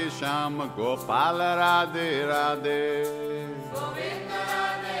Radhe Shyam Gopal Radhe Radhe. Govinda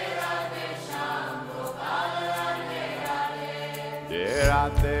Radhe Radhe Shyam Gopal Radhe Radhe.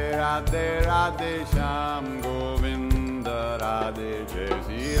 Radhe Radhe Radhe Shyam Govinda Radhe Jai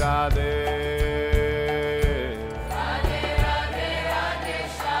Shri Radhe.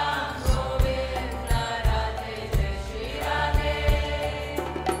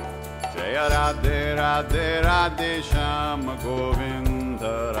 Radhe Radhe Radhe Shyam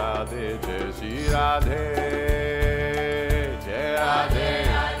Govinda Radhe Jai Shri Radhe. Jai Radhe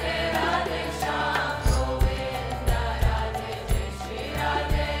Radhe Radhe Shyam Govinda Radhe Jai Shri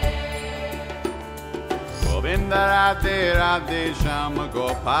Radhe. Govinda Radhe Radhe Shyam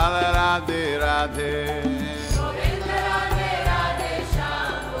Gopal Radhe Radhe. Govinda Radhe Radhe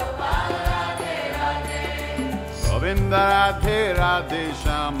Shyam Gopal Radhe Radhe. Govinda Radhe Radhe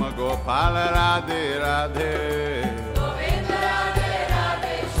Shyam Gopal Radhe Radhe. Govinda Radhe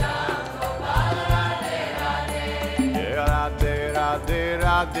Radhe Shyam Gopal Radhe Radhe. Radhe Radhe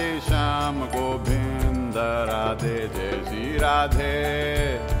Radhe Shyam Govinda Radhe Jai Shri Radhe.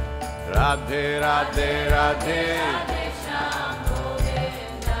 Radhe Radhe Radhe Shyam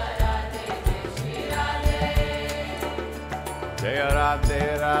Govinda Radhe Jai Shri Radhe. Jai Radhe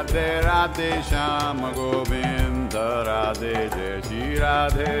Radhe Radhe Shyam Govinda Radhe Jai Shri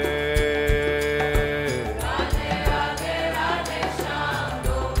Radhe.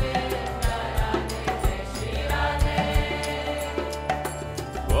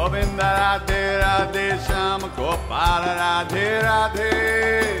 Radhe Radhe Shyam Gopal Radhe Radhe.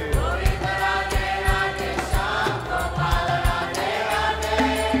 Govinda Radhe Radhe Shyam Gopal Radhe Radhe.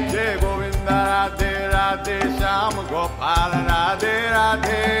 Jai Govinda Radhe Radhe Shyam Gopal Radhe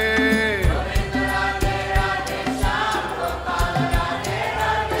Radhe. Govinda Radhe Radhe Shyam Gopal Radhe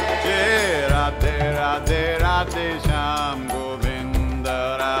Radhe. Jai Radhe Radhe Radhe Shyam Govinda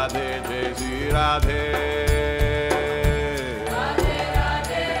Radhe Jai Shri Radhe.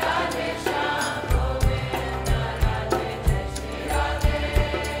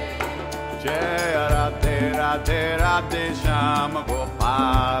 Radhe Radhe Shyam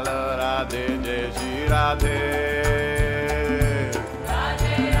Gopal Radhe Jai Shri Radhe.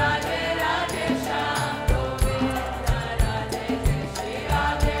 Radhe Radhe Radhe Shyam Govinda Radhe Jai Shri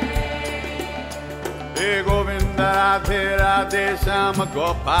Radhe. Hey Govinda Radhe Radhe Shyam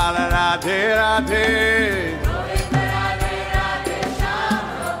Gopal Radhe Radhe. Govinda Radhe Radhe Shyam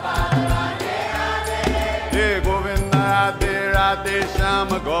Gopal Radhe Radhe. Hey Govinda Radhe Radhe Shyam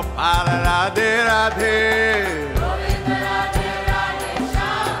Gopal Radhe Radhe. Govinda Radhe Radhe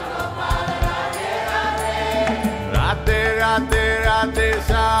Shyam Gopal Radhe Radhe. Radhe Radhe Radhe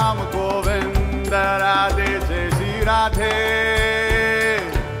Shyam Govinda Radhe Jai Shri Radhe.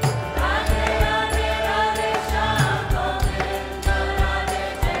 Radhe Radhe Radhe Shyam Govinda Radhe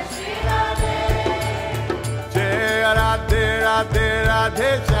Jai Shri Radhe. Jai Radhe Radhe Radhe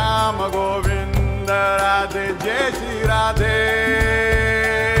Shyam Govinda Radhe Jai Shri Radhe.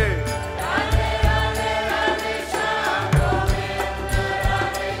 Radhe Radhe Radhe Shyam Govinda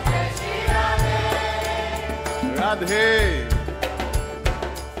Radhe Jai Shri Radhe. Radhe.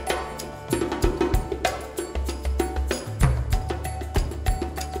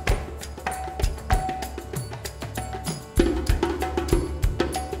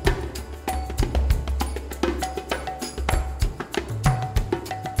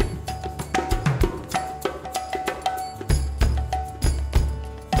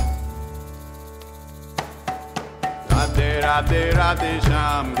 Radhe Radhe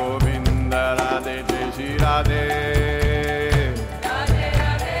Shyam Govinda Radhe Jai Shri Radhe. Radhe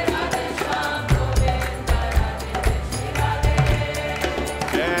Radhe Radhe Shyam Govinda Radhe Jai Shri Radhe.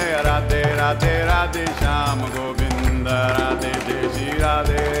 Jai Radhe Radhe Radhe Shyam Govinda Radhe Jai Shri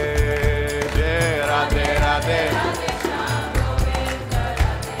Radhe. Jai Radhe Radhe Radhe Shyam Govinda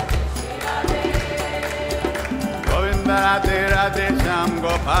Radhe Jai Shri Radhe. Govinda Radhe Radhe Shyam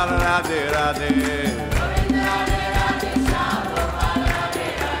Gopal Radhe Radhe. Radhe Radhe Shyam Gopal Radhe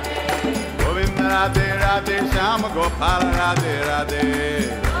Radhe. Govinda Radhe Radhe Shyam Gopal Radhe Radhe.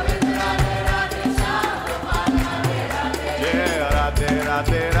 Jai Radhe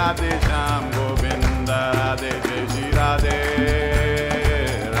Radhe Radhe Shyam Govinda Radhe Jai Shri Radhe.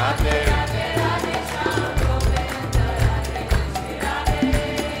 Radhe Radhe Radhe Shyam Govinda Radhe Jai Shri Radhe.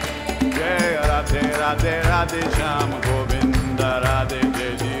 Jai Radhe Radhe Radhe Shyam Govinda Radhe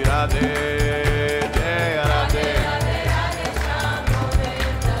Jai Shri Radhe. Jai Radhe Radhe Radhe Shyam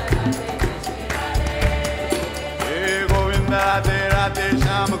Govinda Radhe Jai Shri Radhe. Radhe Radhe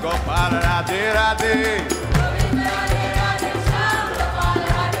Shyam Gopal Radhe Radhe. Govinda Radhe Radhe Shyam Gopal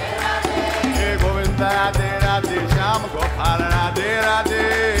Radhe Radhe. Hey Govinda Radhe Radhe Shyam Gopal Radhe Radhe.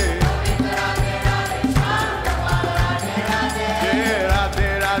 Govinda Radhe Radhe Shyam Gopal Radhe Radhe. Hey Radhe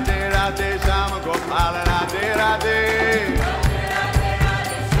Radhe Radhe Shyam Gopal Radhe Radhe. Radhe Radhe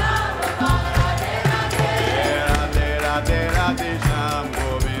Radhe Shyam Gopal Radhe Radhe. Hey Radhe Radhe Radhe Shyam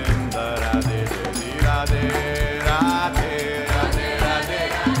Govinda Radhe Jai Shri Radhe. Radhe Radhe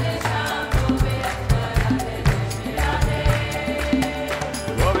Radhe Shyam Gopal Radhe Radhe.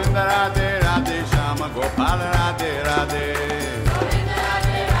 Govinda Radhe Radhe Shyam Gopal Radhe Radhe.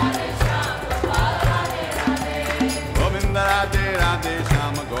 Govinda Radhe Radhe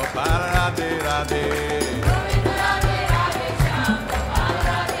Shyam Gopal Radhe Radhe. Govinda Radhe Radhe Shyam Gopal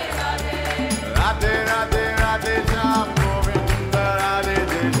Radhe Radhe. Radhe Radhe Radhe Shyam Govinda Radhe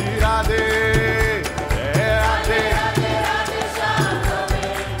Jai Shri Radhe. Radhe Radhe Radhe Shyam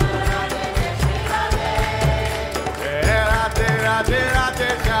Govinda Radhe Jai Shri Radhe. Radhe Radhe Radhe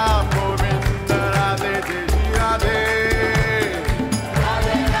Shyam Govinda Radhe Jai Shri Radhe.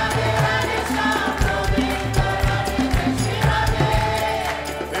 Radhe Radhe Radhe Shyam Govinda Radhe Jai Shri Radhe.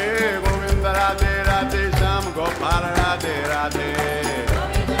 Hey Govinda Radhe Radhe Shyam Gopal Radhe Radhe.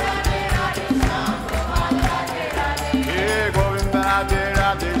 Govinda Radhe Radhe Shyam Gopal Radhe Radhe. Hey Govinda Radhe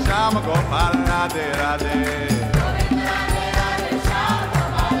Radhe Shyam Gopal Radhe Radhe. Govinda Radhe Radhe Shyam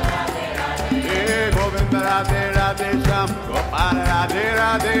Gopal Radhe Radhe. Hey Govinda Radhe Radhe Shyam Gopal Radhe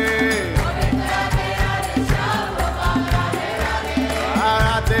Radhe. Govinda Radhe Radhe Shyam Gopal Radhe Radhe.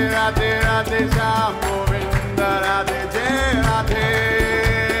 Radhe Radhe Radhe Shyam Govinda Radhe Jai Radhe.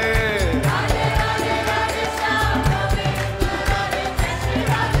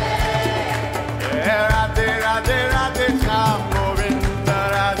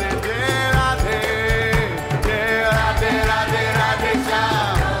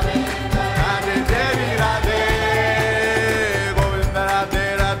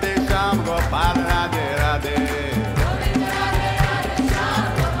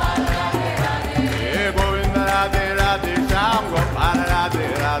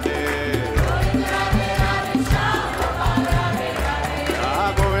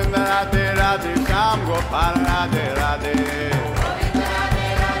 Radhe Shyam Gopal Radhe Radhe.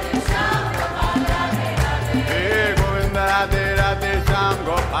 Govinda Radhe Radhe Shyam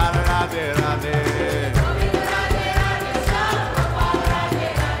Gopal Radhe Radhe.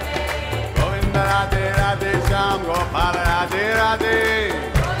 Govinda Radhe Radhe Shyam Gopal Radhe Radhe.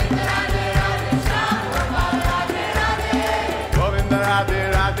 Govinda Radhe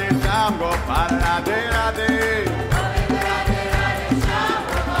Radhe Shyam Gopal Radhe Radhe.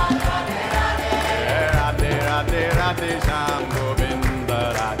 Radhe Radhe Shyam Govinda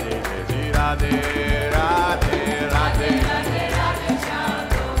Radhe Jai Radhe Radhe Radhe.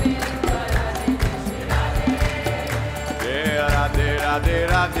 Radhe Radhe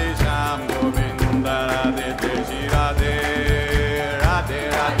Radhe Shyam Govinda Radhe Jai Radhe Radhe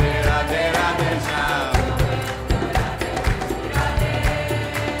Radhe Radhe Radhe Shyam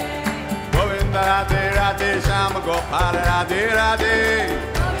Govinda Radhe Radhe Shyam Gopal Radhe Radhe.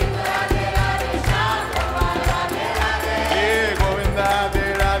 Radhe Radhe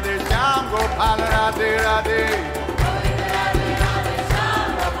Shyam Gopal Radhe Radhe.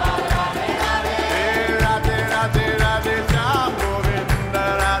 Radhe Radhe Radhe Shyam Govinda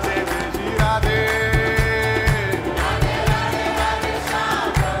Radhe Jai Radhe. Radhe Radhe Radhe Radhe Shyam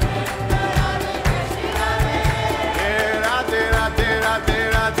Govinda Radhe Jai Radhe. Radhe Radhe Radhe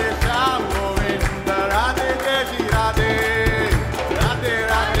Radhe Shyam Govinda Radhe Radhe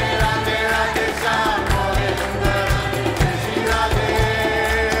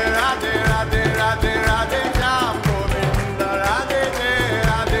Radhe Shyam Govinda Radhe Jai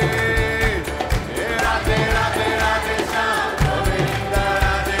Radhe. Radhe Radhe Radhe Shyam Govinda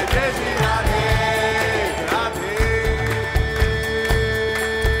Radhe Jai Radhe. Radhe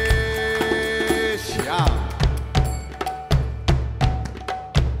Shyam.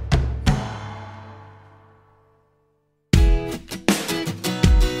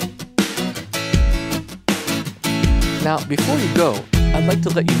 Now, before you go, I'd like to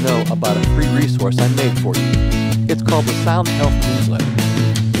let you know about a free resource I made for you. It's called the Sound Health newsletter.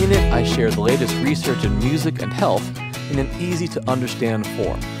 In it, I share the latest research in music and health in an easy-to-understand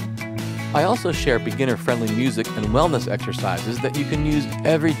form. I also share beginner-friendly music and wellness exercises that you can use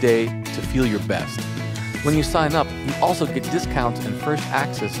every day to feel your best. When you sign up, you also get discounts and first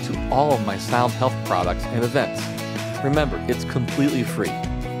access to all of my Sound Health products and events. Remember, it's completely free.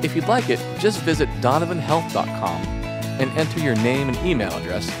 If you'd like it, just visit donovanhealth.com and enter your name and email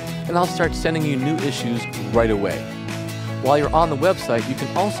address, and I'll start sending you new issues right away. While you're on the website, you can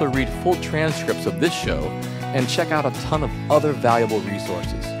also read full transcripts of this show and check out a ton of other valuable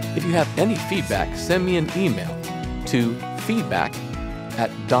resources. If you have any feedback, send me an email to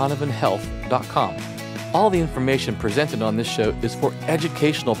feedback@donovanhealth.com. All the information presented on this show is for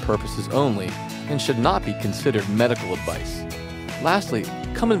educational purposes only and should not be considered medical advice. Lastly,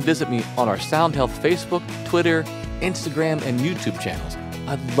 come and visit me on our Sound Health Facebook, Twitter, Instagram, and YouTube channels.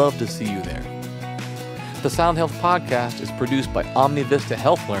 I'd love to see you there. The Sound Health podcast is produced by OmniVista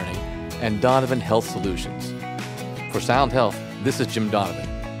Health Learning and Donovan Health Solutions. For Sound Health, this is Jim Donovan.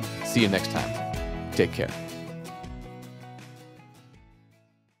 See you next time. Take care.